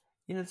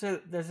 So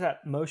there's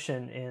that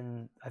motion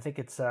in, I think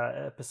it's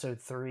episode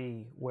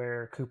 3,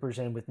 where Cooper's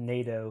in with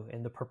NATO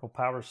in the Purple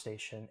Power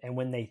Station, and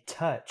when they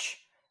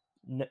touch,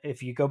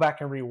 if you go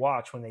back and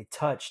rewatch, when they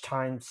touch,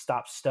 time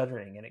stops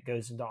stuttering and it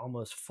goes into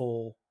almost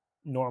full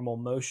normal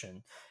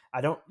motion.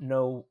 I don't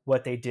know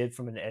what they did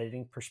from an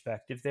editing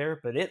perspective there,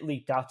 but it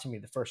leaped out to me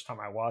the first time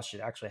I watched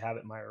it. I actually have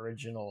it in my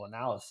original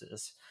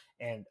analysis,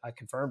 and I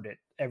confirmed it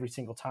every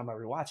single time I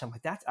rewatch. I'm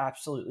like, that's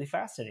absolutely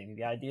fascinating.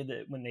 The idea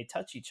that when they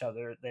touch each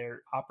other,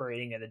 they're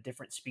operating at a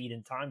different speed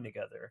and time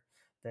together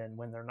than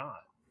when they're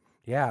not.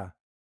 Yeah.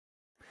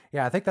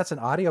 Yeah, I think that's an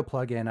audio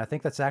plugin. I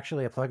think that's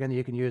actually a plugin that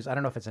you can use. I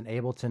don't know if it's an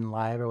Ableton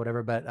Live or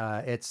whatever, but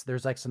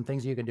there's like some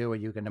things you can do where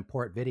you can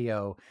import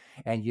video,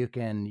 and you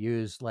can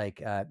use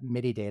like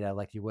MIDI data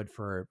like you would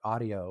for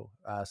audio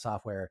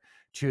software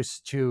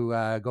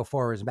to go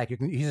forwards and back.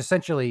 He's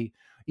essentially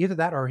either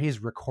that, or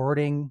he's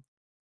recording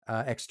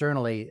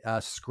externally,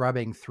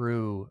 scrubbing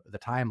through the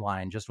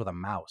timeline just with a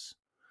mouse.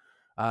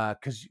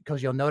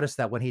 Because you'll notice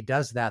that when he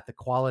does that, the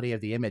quality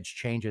of the image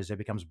changes. It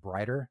becomes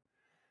brighter.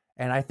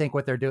 And I think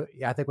what they're doing,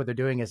 I think what they're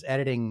doing is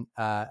editing.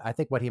 I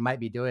think what he might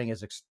be doing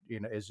is,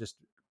 is just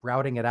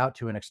routing it out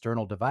to an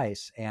external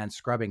device and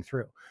scrubbing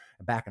through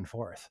back and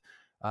forth.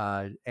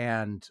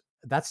 And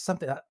that's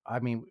something, I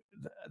mean,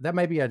 that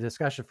may be a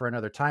discussion for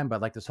another time,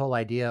 but like this whole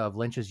idea of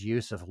Lynch's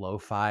use of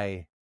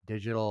lo-fi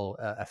digital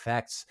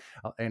effects,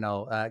 kind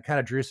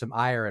of drew some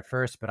ire at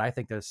first, but I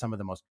think there's some of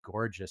the most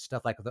gorgeous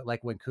stuff,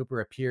 like when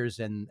Cooper appears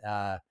in,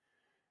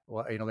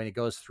 when he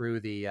goes through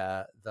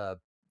the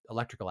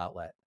electrical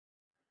outlet,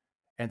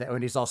 and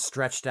when he's all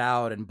stretched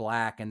out and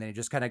black, and then he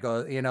just kind of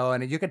goes,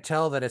 and you could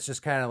tell that it's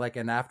just kind of like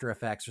in After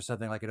Effects or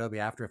something like Adobe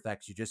After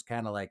Effects. You just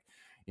kind of like,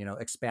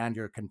 expand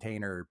your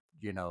container,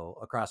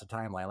 across a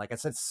timeline. Like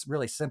it's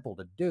really simple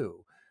to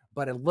do,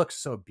 but it looks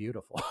so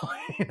beautiful,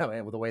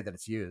 and with the way that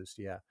it's used.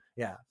 Yeah.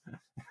 Yeah.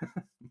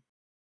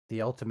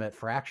 The ultimate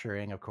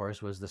fracturing, of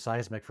course, was the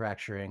seismic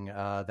fracturing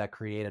that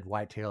created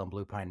Whitetail and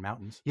Blue Pine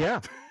Mountains.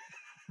 Yeah.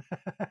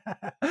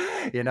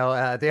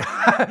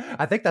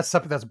 I think that's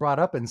something that's brought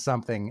up in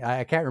something.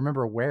 I can't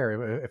remember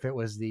where, if it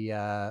was the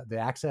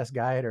Access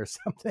Guide or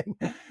something,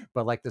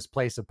 but like this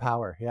place of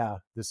power. Yeah.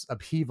 This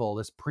upheaval,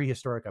 this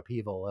prehistoric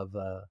upheaval of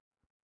the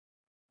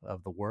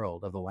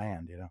world, of the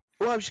land,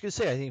 Well, I was just gonna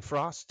say, I think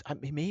Frost,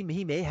 he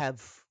may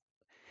have.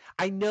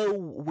 I know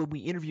when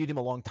we interviewed him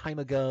a long time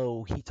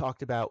ago, he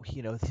talked about,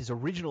 his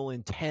original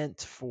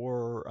intent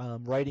for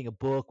writing a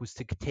book was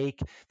to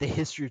take the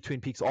history of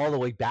Twin Peaks all the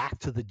way back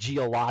to the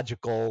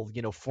geological,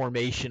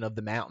 formation of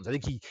the mountains. I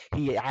think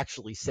he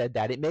actually said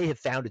that. It may have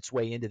found its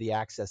way into the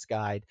Access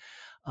Guide.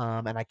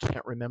 And I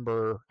can't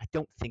remember. I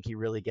don't think he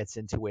really gets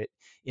into it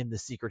in the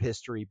Secret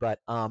History, but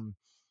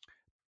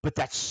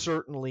that's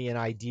certainly an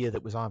idea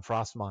that was on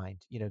Frost's mind.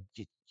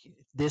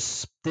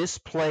 This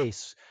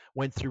place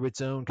went through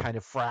its own kind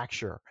of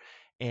fracture,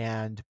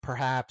 and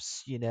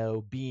perhaps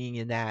being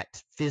in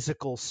that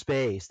physical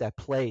space, that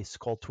place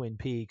called Twin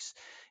Peaks,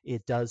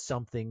 it does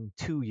something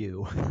to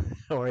you,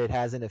 or it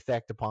has an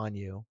effect upon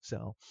you.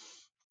 So.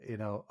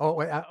 Oh,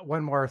 wait,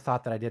 one more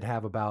thought that I did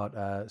have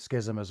about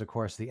Schism is, of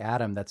course, the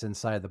atom that's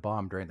inside the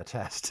bomb during the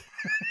test.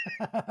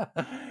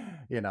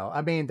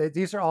 I mean,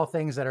 these are all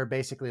things that are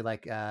basically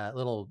like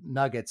little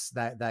nuggets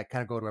that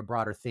kind of go to a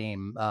broader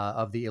theme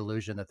of the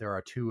illusion that there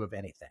are two of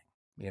anything,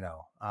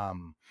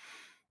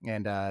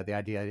 and the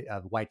idea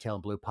of Whitetail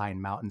and Blue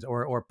Pine Mountains,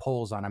 or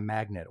poles on a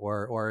magnet,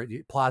 or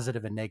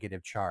positive and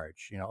negative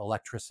charge,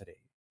 electricity,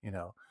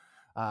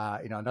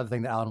 another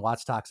thing that Alan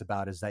Watts talks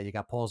about is that you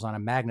got poles on a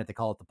magnet. They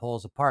call it the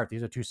poles apart.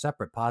 These are two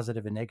separate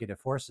positive and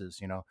negative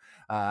forces.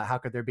 How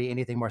could there be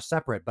anything more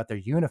separate? But they're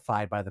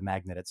unified by the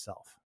magnet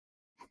itself.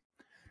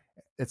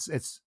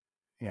 It's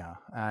yeah,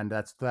 and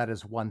that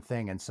is one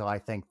thing. And so I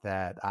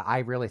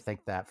really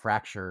think that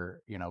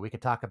fracture. We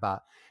could talk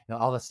about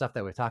all the stuff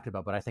that we talked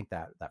about, but I think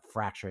that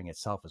fracturing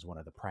itself is one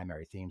of the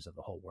primary themes of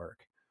the whole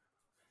work.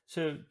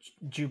 So,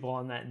 Jubal,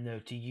 on that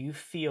note, do you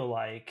feel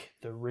like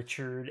the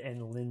Richard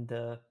and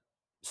Linda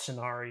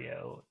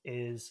scenario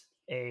is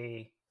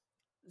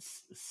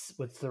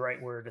what's the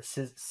right word? A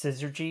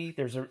syzygy?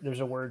 There's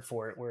a word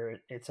for it where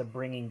it's a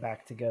bringing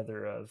back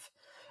together of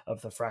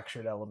the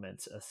fractured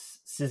elements. A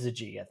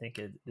syzygy, I think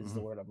is mm-hmm.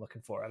 the word I'm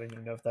looking for. I don't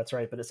even know if that's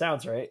right, but it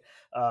sounds right.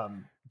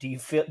 Do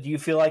you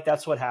feel like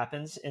that's what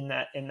happens in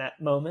that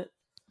moment?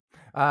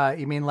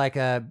 You mean like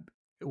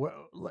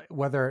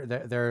whether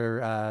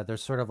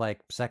there's sort of like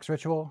sex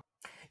ritual?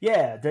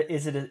 Yeah.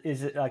 Is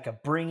it like a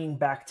bringing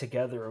back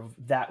together of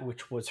that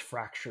which was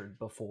fractured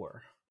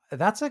before?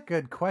 That's a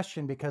good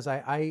question, because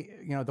I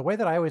the way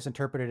that I always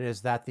interpret it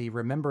is that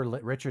remember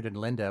Richard and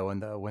Linda when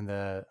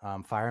the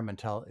fireman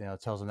tells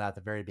them that at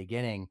the very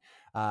beginning.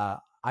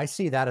 I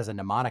see that as a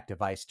mnemonic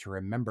device to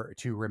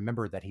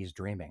remember that he's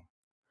dreaming.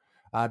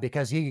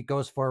 Because he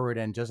goes forward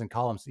and doesn't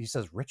call him. He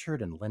says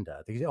Richard and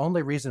Linda. The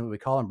only reason we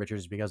call him Richard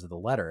is because of the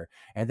letter,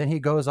 and then he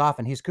goes off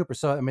and he's Cooper.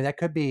 So I mean, that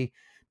could be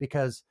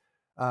because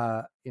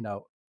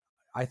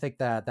I think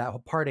that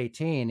part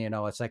 18,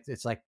 it's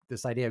like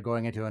this idea of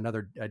going into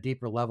a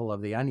deeper level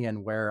of the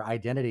onion, where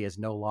identity is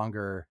no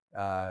longer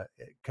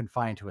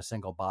confined to a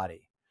single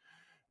body.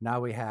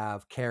 Now we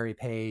have Carrie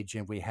Page,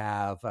 and we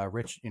have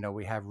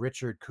we have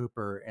Richard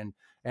Cooper,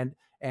 and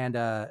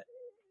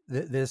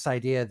this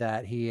idea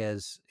that he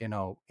is, in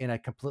a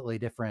completely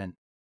different,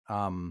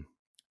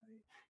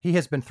 he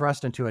has been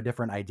thrust into a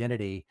different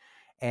identity.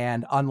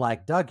 And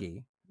unlike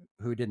Dougie,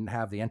 who didn't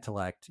have the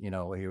intellect,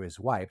 he was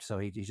wiped, so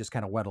he just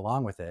kind of went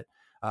along with it.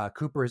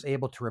 Cooper is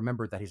able to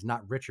remember that he's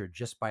not Richard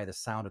just by the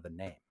sound of the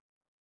name.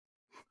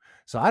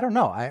 So I don't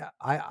know.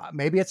 I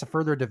maybe it's a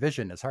further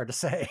division. It's hard to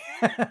say.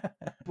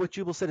 What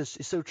Jubal said is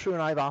so true,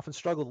 and I've often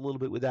struggled a little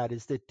bit with that.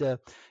 Is that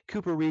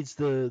Cooper reads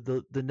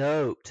the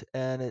note,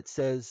 and it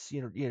says,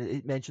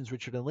 it mentions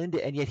Richard and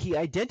Linda, and yet he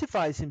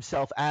identifies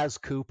himself as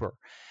Cooper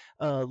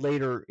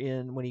later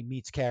when he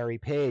meets Carrie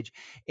Page,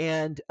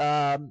 and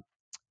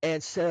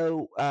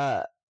so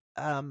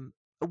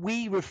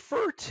we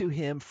refer to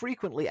him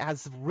frequently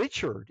as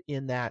Richard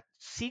in that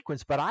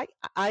sequence. But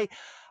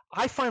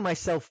I find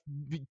myself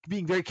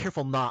being very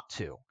careful not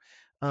to.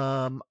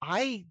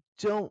 I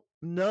don't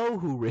know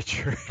who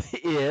Richard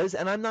is,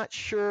 and I'm not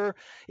sure.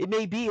 It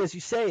may be, as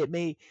you say, it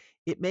may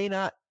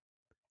not.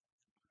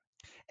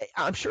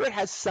 I'm sure it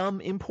has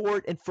some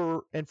import, and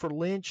for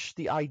Lynch,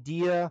 the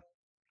idea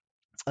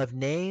of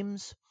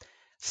names,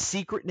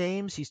 secret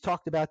names. He's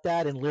talked about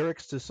that in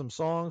lyrics to some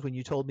songs. When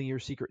you told me your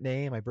secret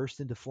name, I burst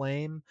into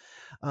flame.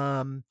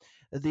 Um,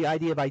 the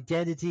idea of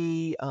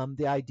identity,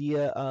 the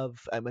idea of,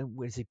 I mean,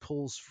 as he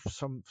pulls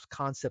some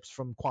concepts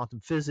from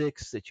quantum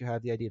physics, that you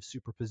have the idea of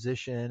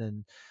superposition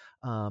and,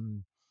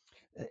 um,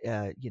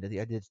 the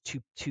idea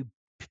that two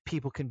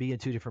people can be in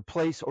two different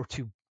places, or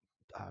two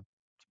uh,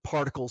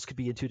 particles could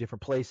be in two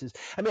different places.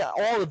 I mean,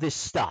 all of this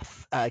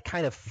stuff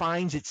kind of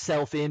finds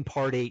itself in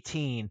part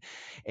 18,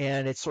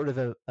 and it's sort of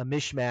a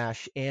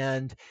mishmash.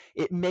 And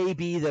it may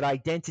be that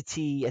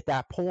identity at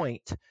that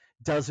point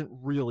doesn't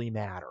really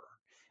matter.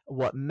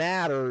 What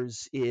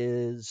matters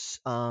is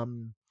uh,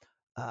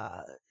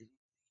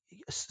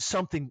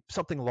 something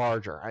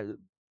larger.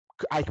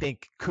 I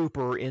think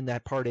Cooper in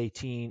that part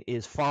 18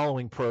 is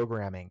following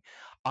programming.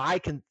 I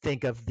can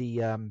think of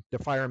the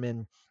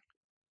fireman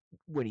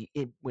when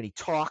he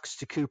talks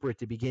to Cooper at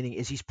the beginning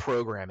is he's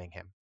programming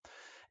him.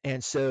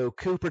 And so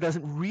Cooper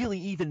doesn't really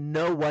even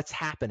know what's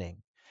happening.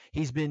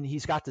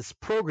 He's got this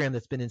program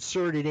that's been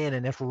inserted in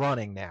and it's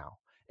running now.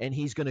 And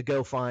he's going to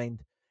go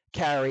find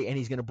Carrie and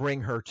he's going to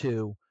bring her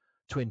to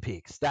Twin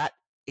Peaks. That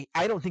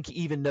I don't think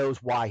he even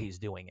knows why he's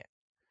doing it.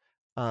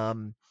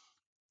 Um,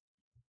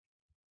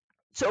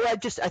 so I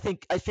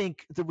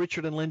think the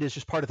Richard and Linda is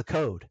just part of the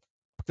code,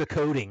 the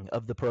coding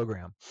of the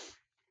program.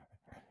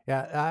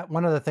 Yeah,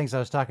 one of the things I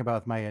was talking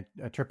about with my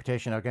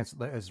interpretation against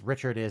is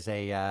Richard is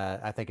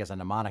I think is a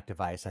mnemonic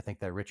device. I think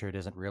that Richard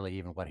isn't really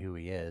even who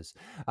he is,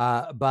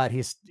 but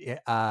I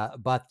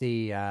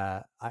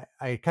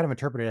kind of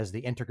interpret it as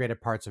the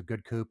integrated parts of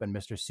Good Coop and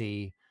Mr.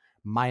 C,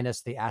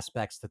 minus the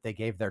aspects that they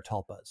gave their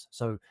tulpas.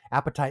 So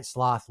appetite,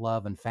 sloth,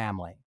 love, and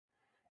family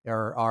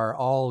are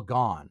all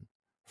gone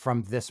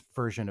from this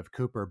version of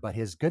Cooper, but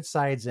his good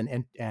sides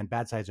and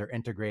bad sides are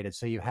integrated.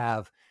 So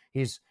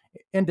he's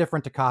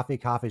indifferent to coffee.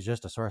 Coffee is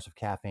just a source of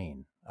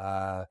caffeine.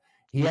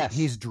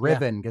 He's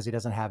driven because he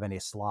doesn't have any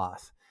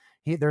sloth.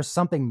 There's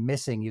something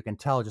missing. You can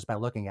tell just by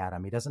looking at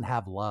him. He doesn't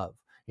have love.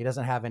 He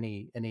doesn't have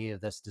any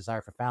of this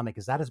desire for family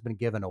because that has been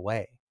given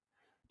away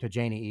to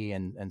Janie E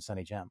and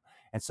Sonny Jim.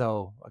 And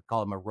so I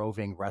call him a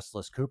roving,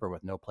 restless Cooper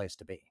with no place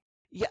to be.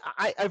 Yeah,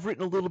 I've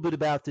written a little bit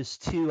about this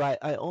too.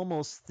 I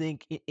almost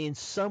think in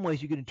some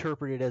ways you could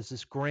interpret it as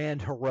this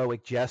grand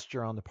heroic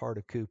gesture on the part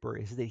of Cooper,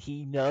 is that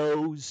he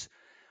knows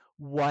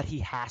what he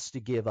has to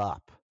give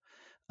up.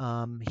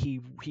 He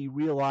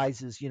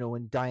realizes,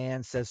 when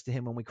Diane says to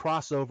him, "When we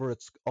cross over,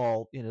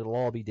 it'll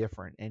all be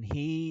different," and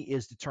he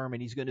is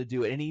determined he's going to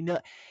do it. And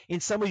in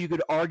some ways, you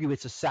could argue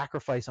it's a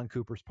sacrifice on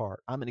Cooper's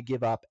part. I'm going to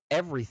give up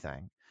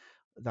everything,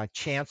 my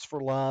chance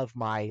for love,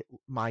 my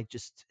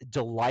just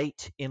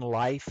delight in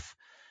life,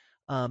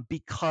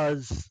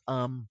 because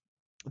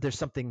there's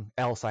something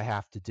else I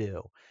have to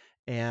do.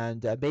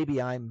 And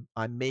maybe I'm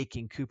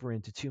making Cooper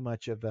into too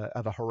much of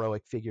a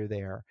heroic figure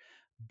there,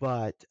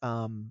 but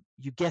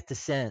you get the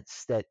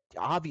sense that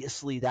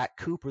obviously that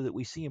Cooper that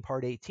we see in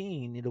part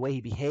 18, the way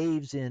he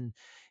behaves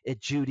at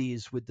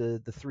Judy's with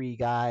the three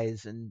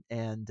guys, and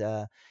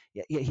yeah,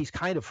 he's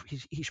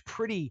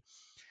pretty,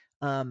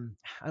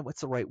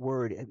 what's the right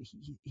word?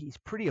 He's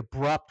pretty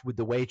abrupt with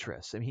the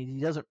waitress. I mean, he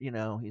doesn't,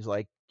 he's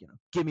like,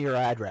 give me your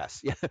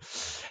address. Yeah.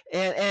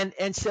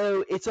 And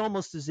so it's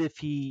almost as if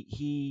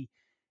he's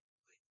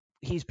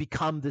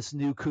become this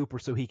new Cooper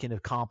so he can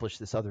accomplish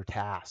this other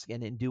task.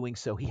 And in doing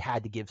so, he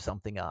had to give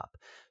something up.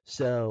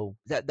 So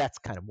that's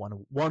kind of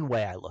one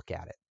way I look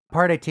at it.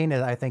 Part 18,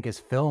 I think, is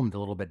filmed a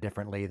little bit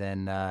differently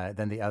than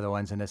the other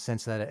ones, in the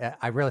sense that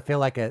I really feel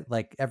like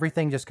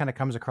everything just kind of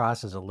comes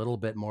across as a little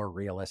bit more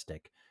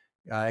realistic,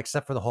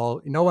 except for the whole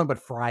no one would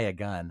fry a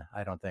gun,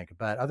 I don't think.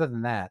 But other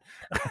than that,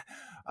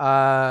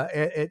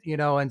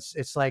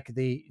 it's like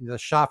the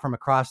shot from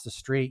across the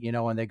street,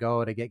 when they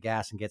go to get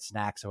gas and get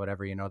snacks or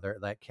whatever, they're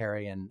like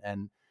Carrie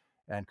and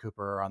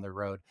Cooper are on the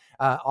road.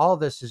 All of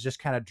this is just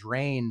kind of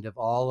drained of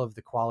all of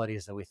the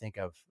qualities that we think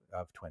of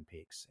Twin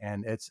Peaks.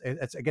 And it's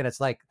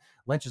like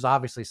Lynch is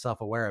obviously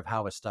self-aware of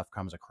how his stuff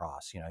comes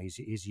across.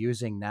 He's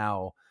using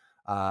now,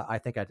 I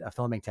think, a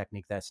filming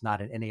technique that's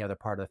not in any other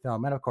part of the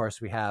film. And of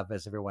course we have,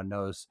 as everyone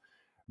knows,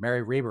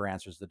 Mary Reber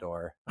answers the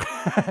door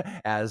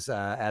as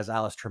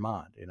Alice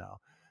Tremont,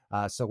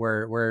 so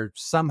we're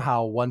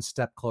somehow one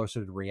step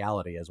closer to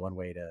reality, is one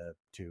way to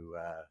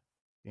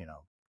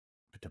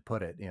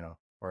put it,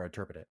 or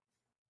interpret it.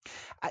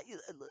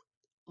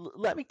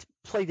 Let me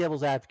play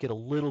devil's advocate a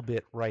little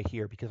bit right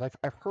here, because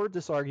I've heard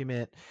this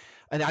argument,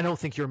 and I don't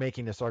think you're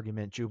making this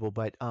argument, Jubal,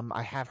 but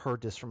I have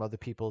heard this from other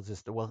people.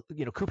 Just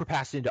Cooper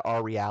passed into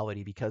our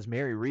reality because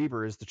Mary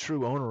Reber is the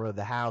true owner of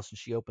the house and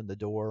she opened the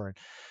door.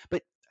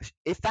 But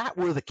if that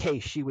were the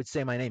case, she would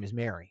say my name is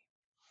Mary,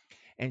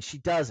 and she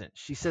doesn't.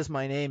 She says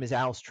my name is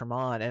Alice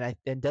Tremont,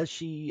 and does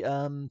she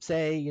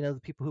say the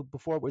people who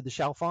before were the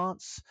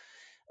Chalfonts?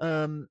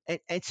 And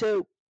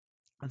so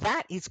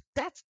that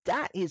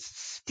is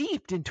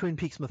steeped in Twin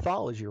Peaks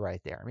mythology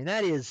right there. I mean,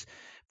 that is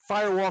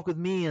Fire Walk with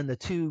Me and the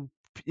two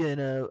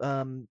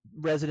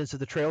residents of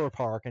the trailer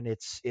park, and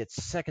its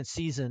second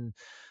season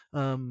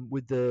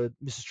with the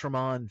Mrs.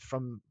 Tremont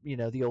from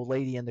the old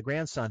lady and the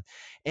grandson,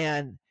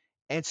 and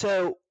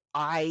so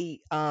I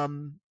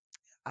do.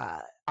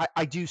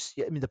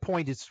 I mean, the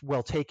point is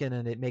well taken,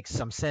 and it makes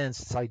some sense.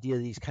 This idea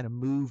that he's kind of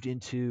moved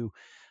into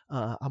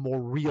a more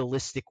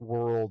realistic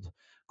world,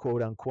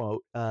 quote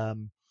unquote.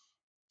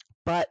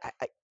 But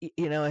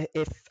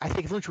if I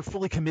think if Lynch were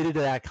fully committed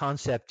to that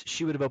concept,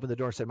 she would have opened the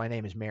door and said, "My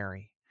name is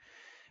Mary."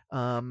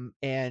 And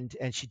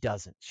she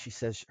doesn't. She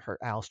says her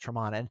Alice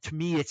Tremont, and to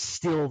me, it's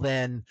still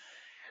then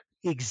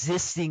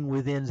existing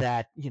within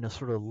that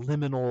sort of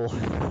liminal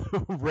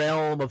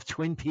realm of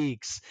Twin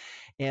Peaks,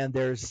 and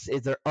is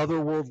there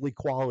otherworldly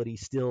quality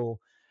still.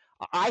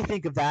 I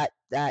think of that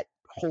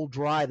whole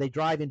drive. They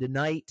drive into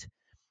night,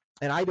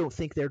 and I don't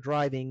think they're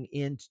driving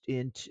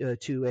into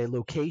to a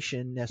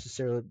location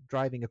necessarily,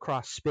 driving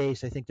across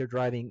space. I think they're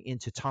driving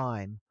into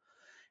time,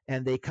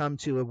 and they come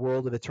to a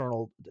world of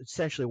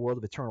essentially a world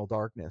of eternal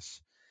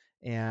darkness,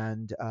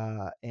 and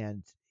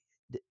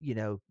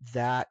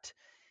that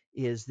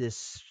is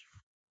this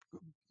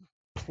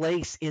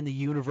place in the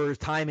universe,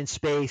 time and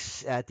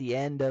space, at the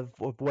end of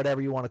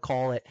whatever you want to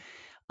call it.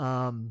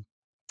 Um,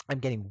 I'm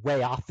getting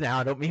way off now.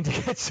 I don't mean to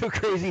get so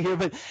crazy here,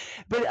 but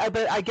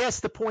I guess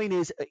the point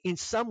is, in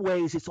some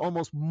ways, it's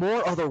almost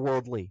more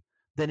otherworldly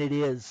than it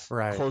is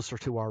Right. closer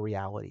to our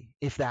reality,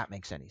 if that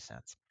makes any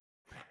sense.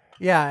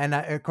 Yeah, and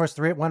of course,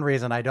 one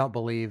reason I don't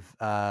believe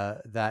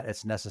that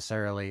it's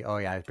necessarily,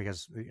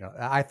 because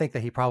I think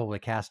that he probably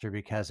cast her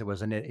because it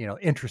was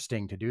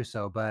interesting to do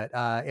so. But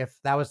if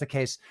that was the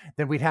case,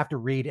 then we'd have to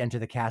read into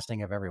the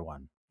casting of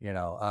everyone,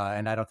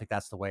 and I don't think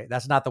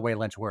that's not the way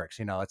Lynch works.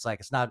 It's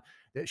like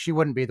she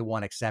wouldn't be the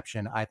one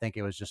exception. I think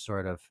it was just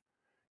sort of,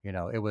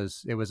 it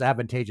was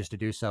advantageous to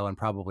do so, and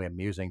probably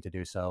amusing to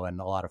do so,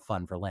 and a lot of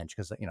fun for Lynch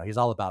because he's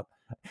all about,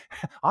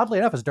 oddly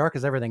enough, as dark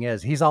as everything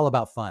is, he's all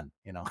about fun.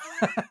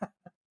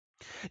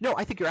 No,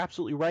 I think you're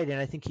absolutely right, and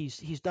I think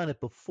he's done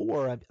it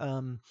before.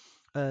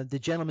 The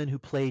gentleman who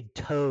played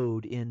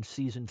Toad in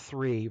season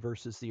 3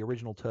 versus the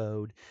original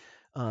Toad,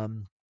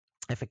 um,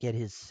 I forget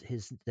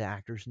the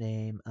actor's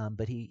name,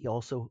 but he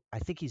also, I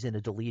think he's in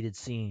a deleted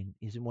scene.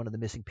 He's in one of the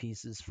missing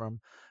pieces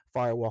from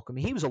Fire Walk with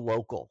Me. He was a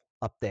local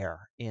up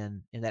there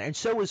in that, and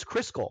so was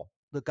Crisco,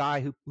 the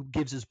guy who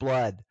gives his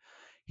blood.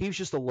 He was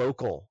just a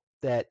local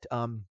that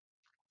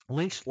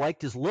Lynch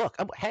liked his look.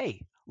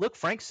 Hey, look,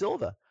 Frank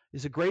Silva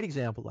is a great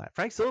example of that.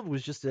 Frank Silva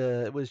was just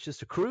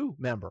a crew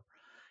member,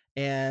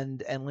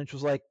 and Lynch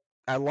was like,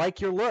 "I like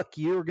your look.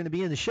 You're going to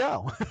be in the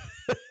show."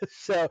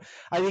 So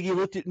I think he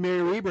looked at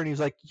Mary Reber and he was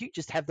like, "You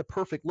just have the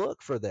perfect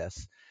look for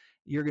this.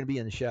 You're going to be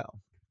in the show."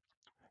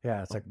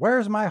 Yeah, it's like,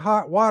 "Where's my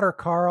hot water,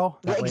 Carl?"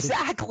 Yeah, That lady.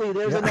 exactly.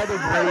 There's another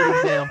great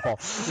example.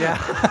 Yeah.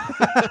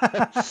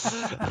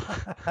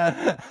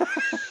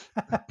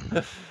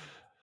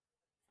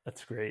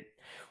 That's great.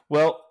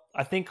 Well,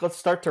 I think let's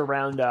start to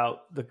round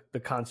out the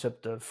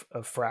concept of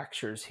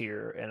fractures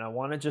here. And I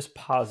want to just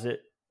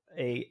posit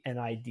an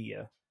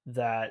idea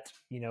that,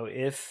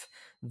 if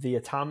the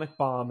atomic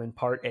bomb in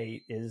part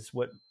 8 is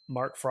what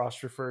Mark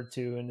Frost referred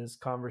to in his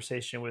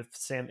conversation with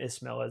Sam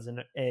Esmail as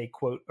a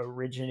quote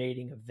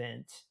originating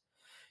event,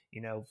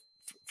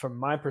 from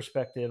my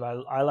perspective,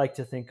 I like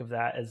to think of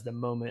that as the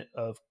moment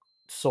of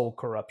soul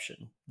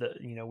corruption.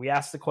 We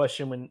asked the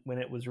question when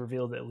it was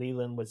revealed that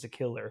Leland was a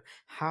killer.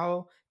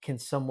 How can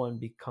someone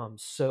become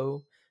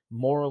so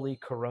morally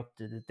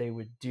corrupted that they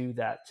would do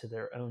that to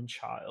their own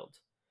child?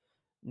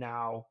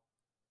 Now,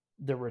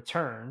 the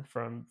return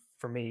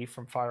for me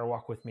from Fire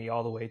Walk with Me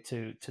all the way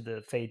to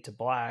the Fade to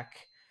Black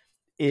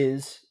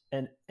is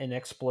an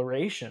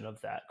exploration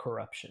of that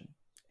corruption.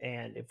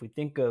 And if we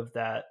think of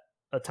that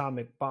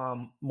atomic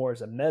bomb more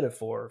as a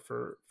metaphor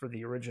for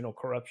the original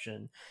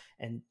corruption,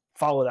 and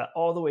follow that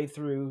all the way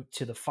through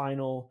to the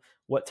final,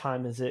 what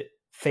time is it,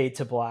 Fade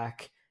to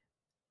Black,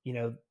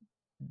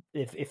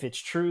 if it's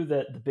true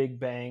that the Big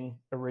Bang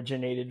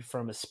originated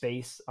from a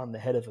space on the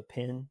head of a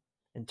pin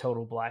in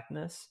total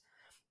blackness,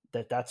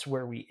 that's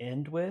where we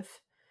end with,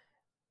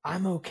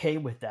 I'm okay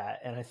with that.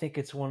 And I think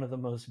it's one of the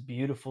most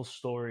beautiful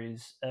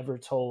stories ever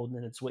told.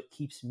 And it's what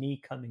keeps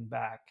me coming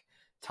back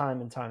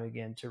time and time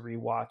again to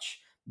rewatch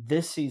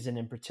this season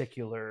in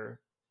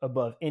particular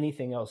above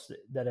anything else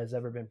that has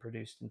ever been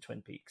produced in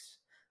Twin Peaks.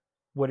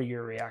 What are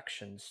your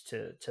reactions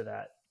to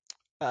that?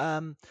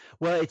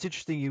 Well, it's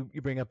interesting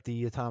you bring up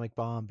the atomic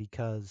bomb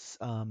because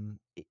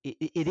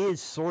it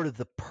is sort of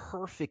the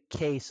perfect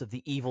case of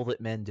the evil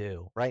that men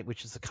do, right?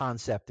 Which is the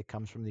concept that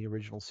comes from the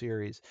original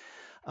series.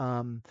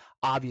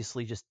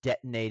 Obviously, just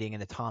detonating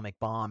an atomic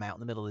bomb out in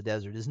the middle of the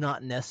desert is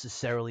not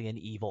necessarily an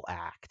evil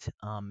act.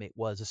 It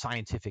was a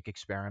scientific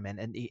experiment,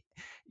 and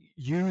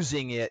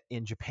using it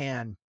in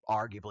Japan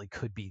arguably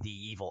could be the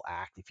evil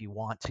act if you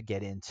want to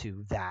get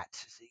into that,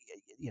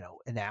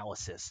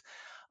 analysis.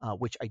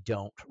 which I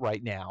don't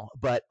right now.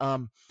 But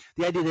the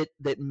idea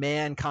that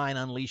mankind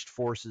unleashed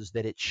forces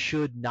that it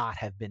should not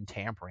have been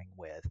tampering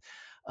with.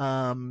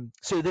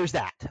 So there's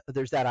that.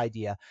 There's that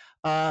idea.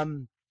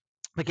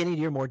 But getting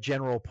to your more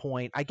general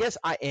point, I guess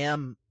I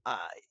am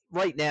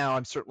right now.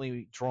 I'm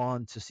certainly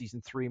drawn to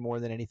season 3 more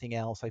than anything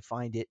else. I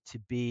find it to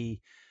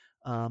be,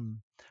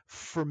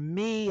 for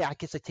me, I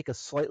guess I take a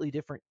slightly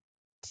different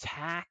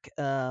tack,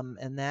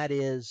 and that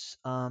is,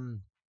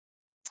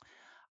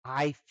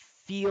 I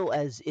feel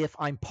as if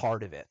I'm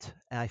part of it,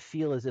 and I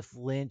feel as if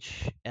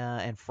Lynch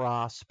and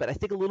Frost, but I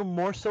think a little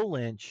more so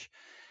Lynch,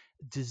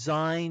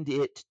 designed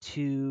it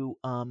to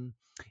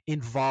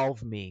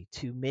involve me,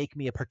 to make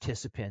me a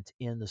participant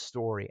in the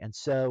story. And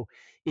so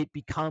it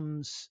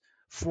becomes,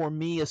 for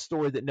me, a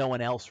story that no one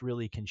else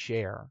really can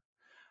share.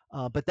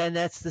 But then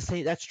that's the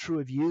same. That's true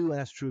of you, and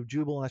that's true of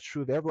Jubal, and that's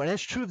true of everyone. And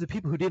that's true of the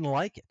people who didn't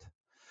like it.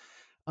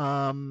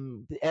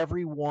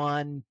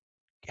 Everyone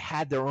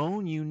had their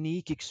own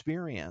unique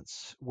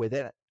experience with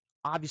it.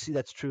 Obviously,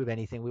 that's true of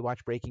anything. We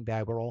watch Breaking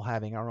Bad. We're all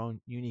having our own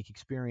unique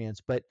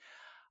experience, but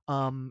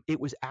it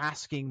was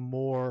asking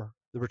more.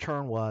 The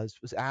return was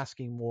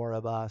asking more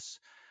of us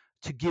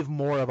to give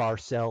more of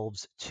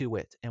ourselves to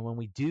it, and when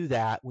we do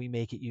that, we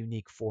make it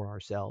unique for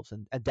ourselves,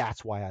 and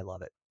that's why I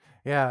love it.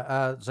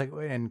 Yeah, it's like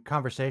in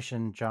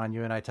conversation, John,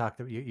 you and I talked.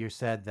 You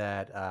said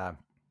that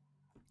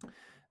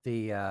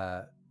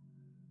the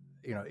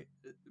you know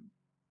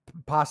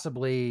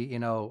possibly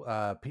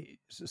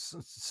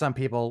some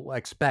people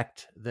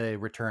expect the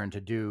return to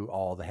do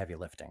all the heavy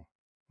lifting,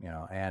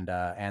 and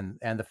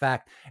the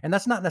fact, and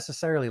that's not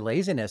necessarily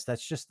laziness.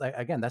 That's just like,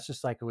 again, that's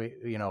just like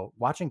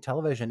watching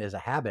television is a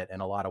habit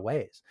in a lot of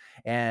ways.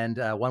 And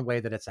one way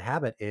that it's a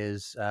habit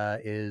is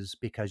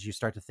because you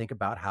start to think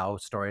about how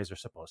stories are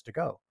supposed to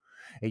go.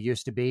 It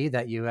used to be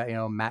that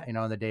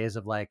in the days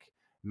of like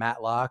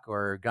Matlock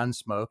or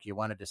Gunsmoke, you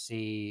wanted to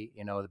see,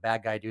 the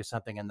bad guy do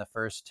something in the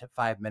first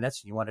 5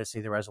 minutes. You wanted to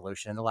see the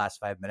resolution in the last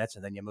 5 minutes,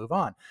 and then you move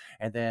on.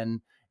 And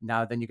then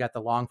then you got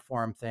the long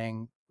form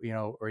thing,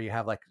 or you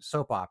have like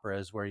soap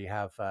operas where you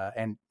have,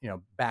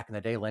 back in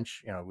the day,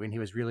 Lynch, when he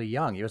was really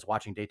young, he was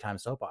watching daytime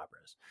soap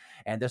operas.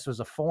 And this was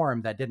a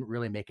form that didn't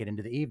really make it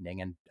into the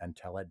evening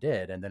until it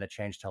did. And then it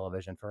changed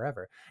television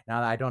forever.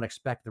 Now, I don't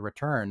expect the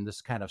return.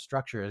 This kind of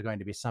structure is going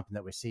to be something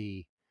that we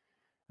see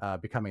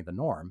becoming the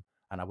norm,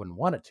 and I wouldn't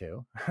want it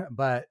to,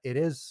 but it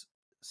is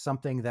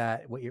something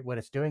that what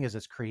it's doing is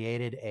it's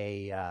created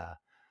a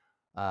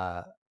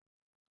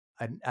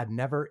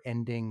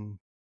never-ending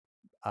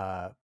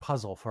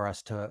puzzle for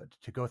us to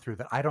go through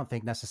that I don't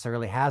think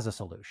necessarily has a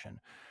solution.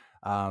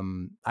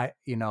 There's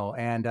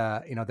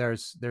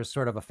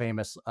sort of a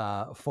famous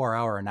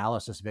 4-hour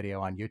analysis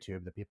video on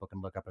YouTube that people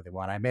can look up if they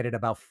want. I made it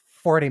about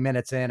 40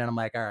 minutes in, and I'm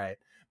like, all right,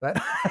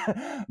 but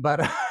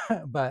but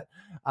but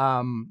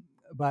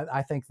but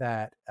I think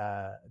that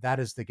that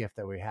is the gift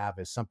that we have,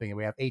 is something.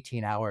 We have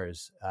 18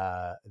 hours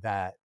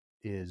that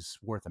is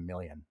worth a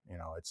million.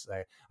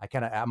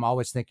 I'm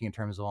always thinking in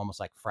terms of almost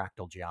like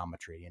fractal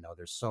geometry.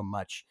 There's so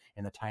much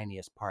in the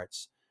tiniest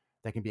parts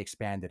that can be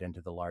expanded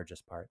into the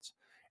largest parts.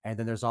 And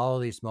then there's all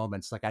of these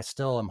moments, like I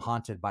still am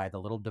haunted by the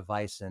little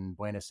device in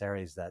Buenos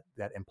Aires that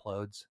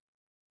implodes.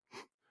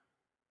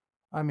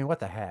 I mean, what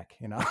the heck,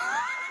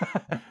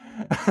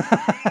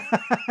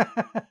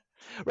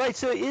 Right.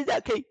 So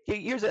okay.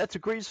 That's a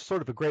great,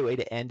 sort of a great way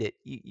to end it.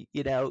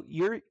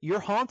 You're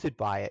haunted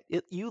by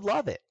it. You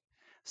love it.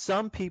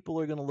 Some people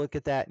are going to look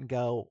at that and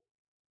go,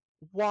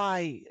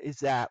 "Why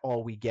is that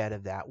all we get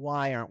of that?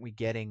 Why aren't we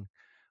getting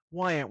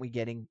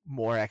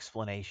more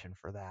explanation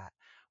for that?"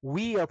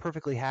 We are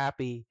perfectly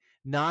happy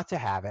not to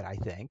have it, I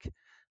think.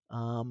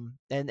 And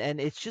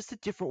it's just a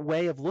different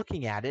way of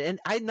looking at it.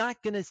 And I'm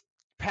not going to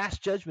pass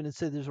judgment and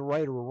say there's a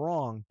right or a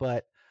wrong,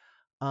 but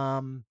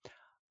um,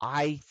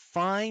 I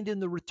find in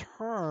the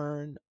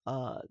return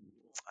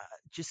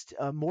just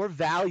more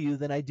value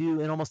than I do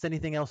in almost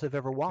anything else I've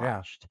ever Yeah.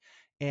 watched.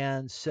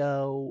 And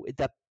so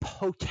the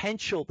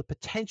potential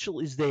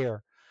is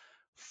there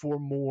for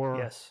more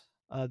Yes.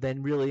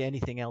 than really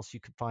anything else you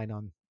could find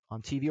on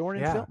TV or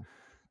in Yeah.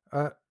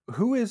 film.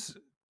 Who is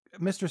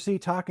Mr. C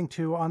talking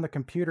to on the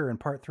computer in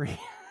part 3?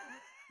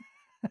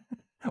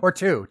 Or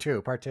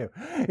part 2.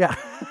 Yeah.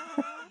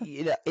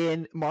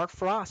 And Mark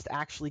Frost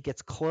actually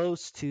gets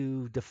close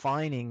to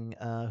defining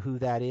who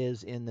that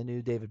is in the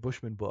new David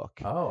Bushman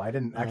book. Oh, I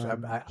didn't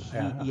actually.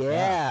 Yeah.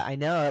 Yeah, I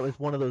know, that was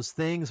one of those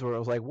things where I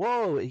was like,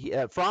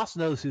 "Whoa!" Frost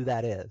knows who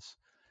that is,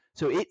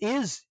 so it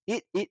is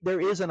it.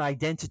 There is an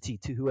identity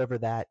to whoever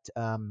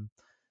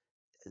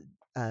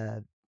uh,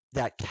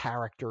 that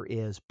character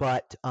is,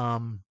 but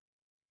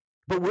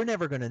we're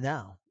never going to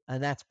know,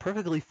 and that's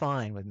perfectly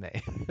fine with me.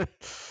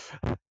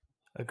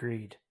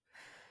 Agreed.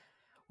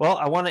 Well,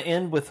 I want to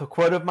end with a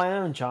quote of my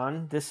own,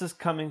 John. This is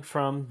coming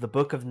from the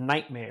Book of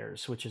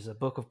Nightmares, which is a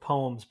book of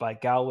poems by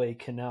Galway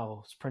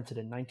Kinnell. It's printed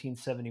in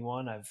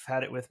 1971. I've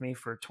had it with me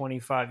for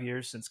 25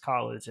 years since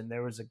college, and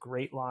there was a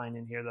great line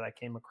in here that I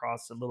came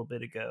across a little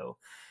bit ago,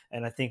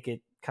 and I think it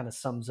kind of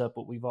sums up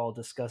what we've all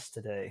discussed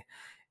today.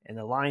 And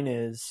the line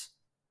is,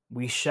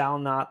 "We shall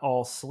not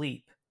all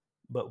sleep.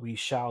 but we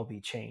shall be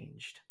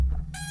changed.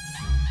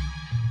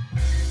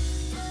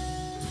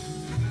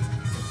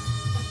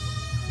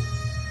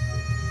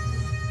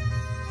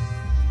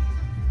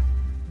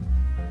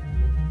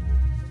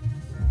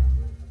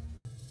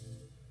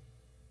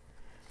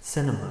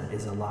 Cinema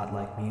is a lot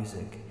like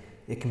music.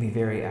 It can be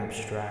very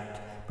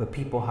abstract, but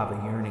people have a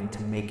yearning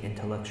to make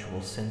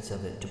intellectual sense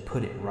of it, to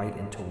put it right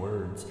into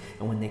words.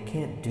 And when they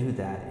can't do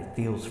that, it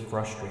feels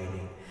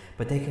frustrating.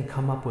 But they can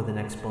come up with an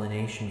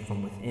explanation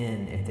from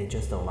within if they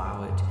just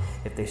allow it.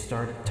 If they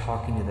started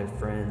talking to their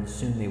friends,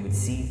 soon they would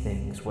see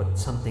things, what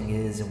something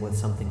is and what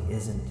something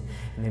isn't.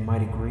 And they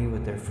might agree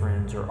with their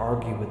friends or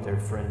argue with their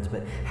friends,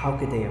 but how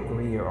could they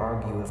agree or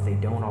argue if they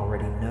don't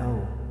already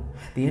know?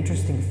 The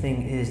interesting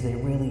thing is they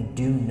really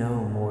do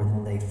know more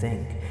than they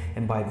think,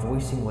 and by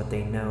voicing what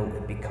they know,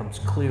 it becomes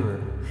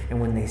clearer. And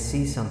when they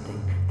see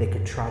something, they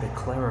could try to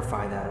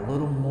clarify that a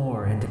little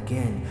more and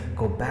again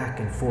go back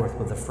and forth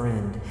with a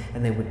friend,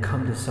 and they would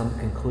come to some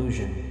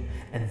conclusion,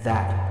 and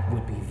that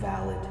would be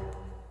valid.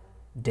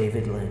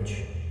 David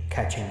Lynch,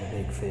 Catching the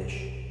Big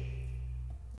Fish.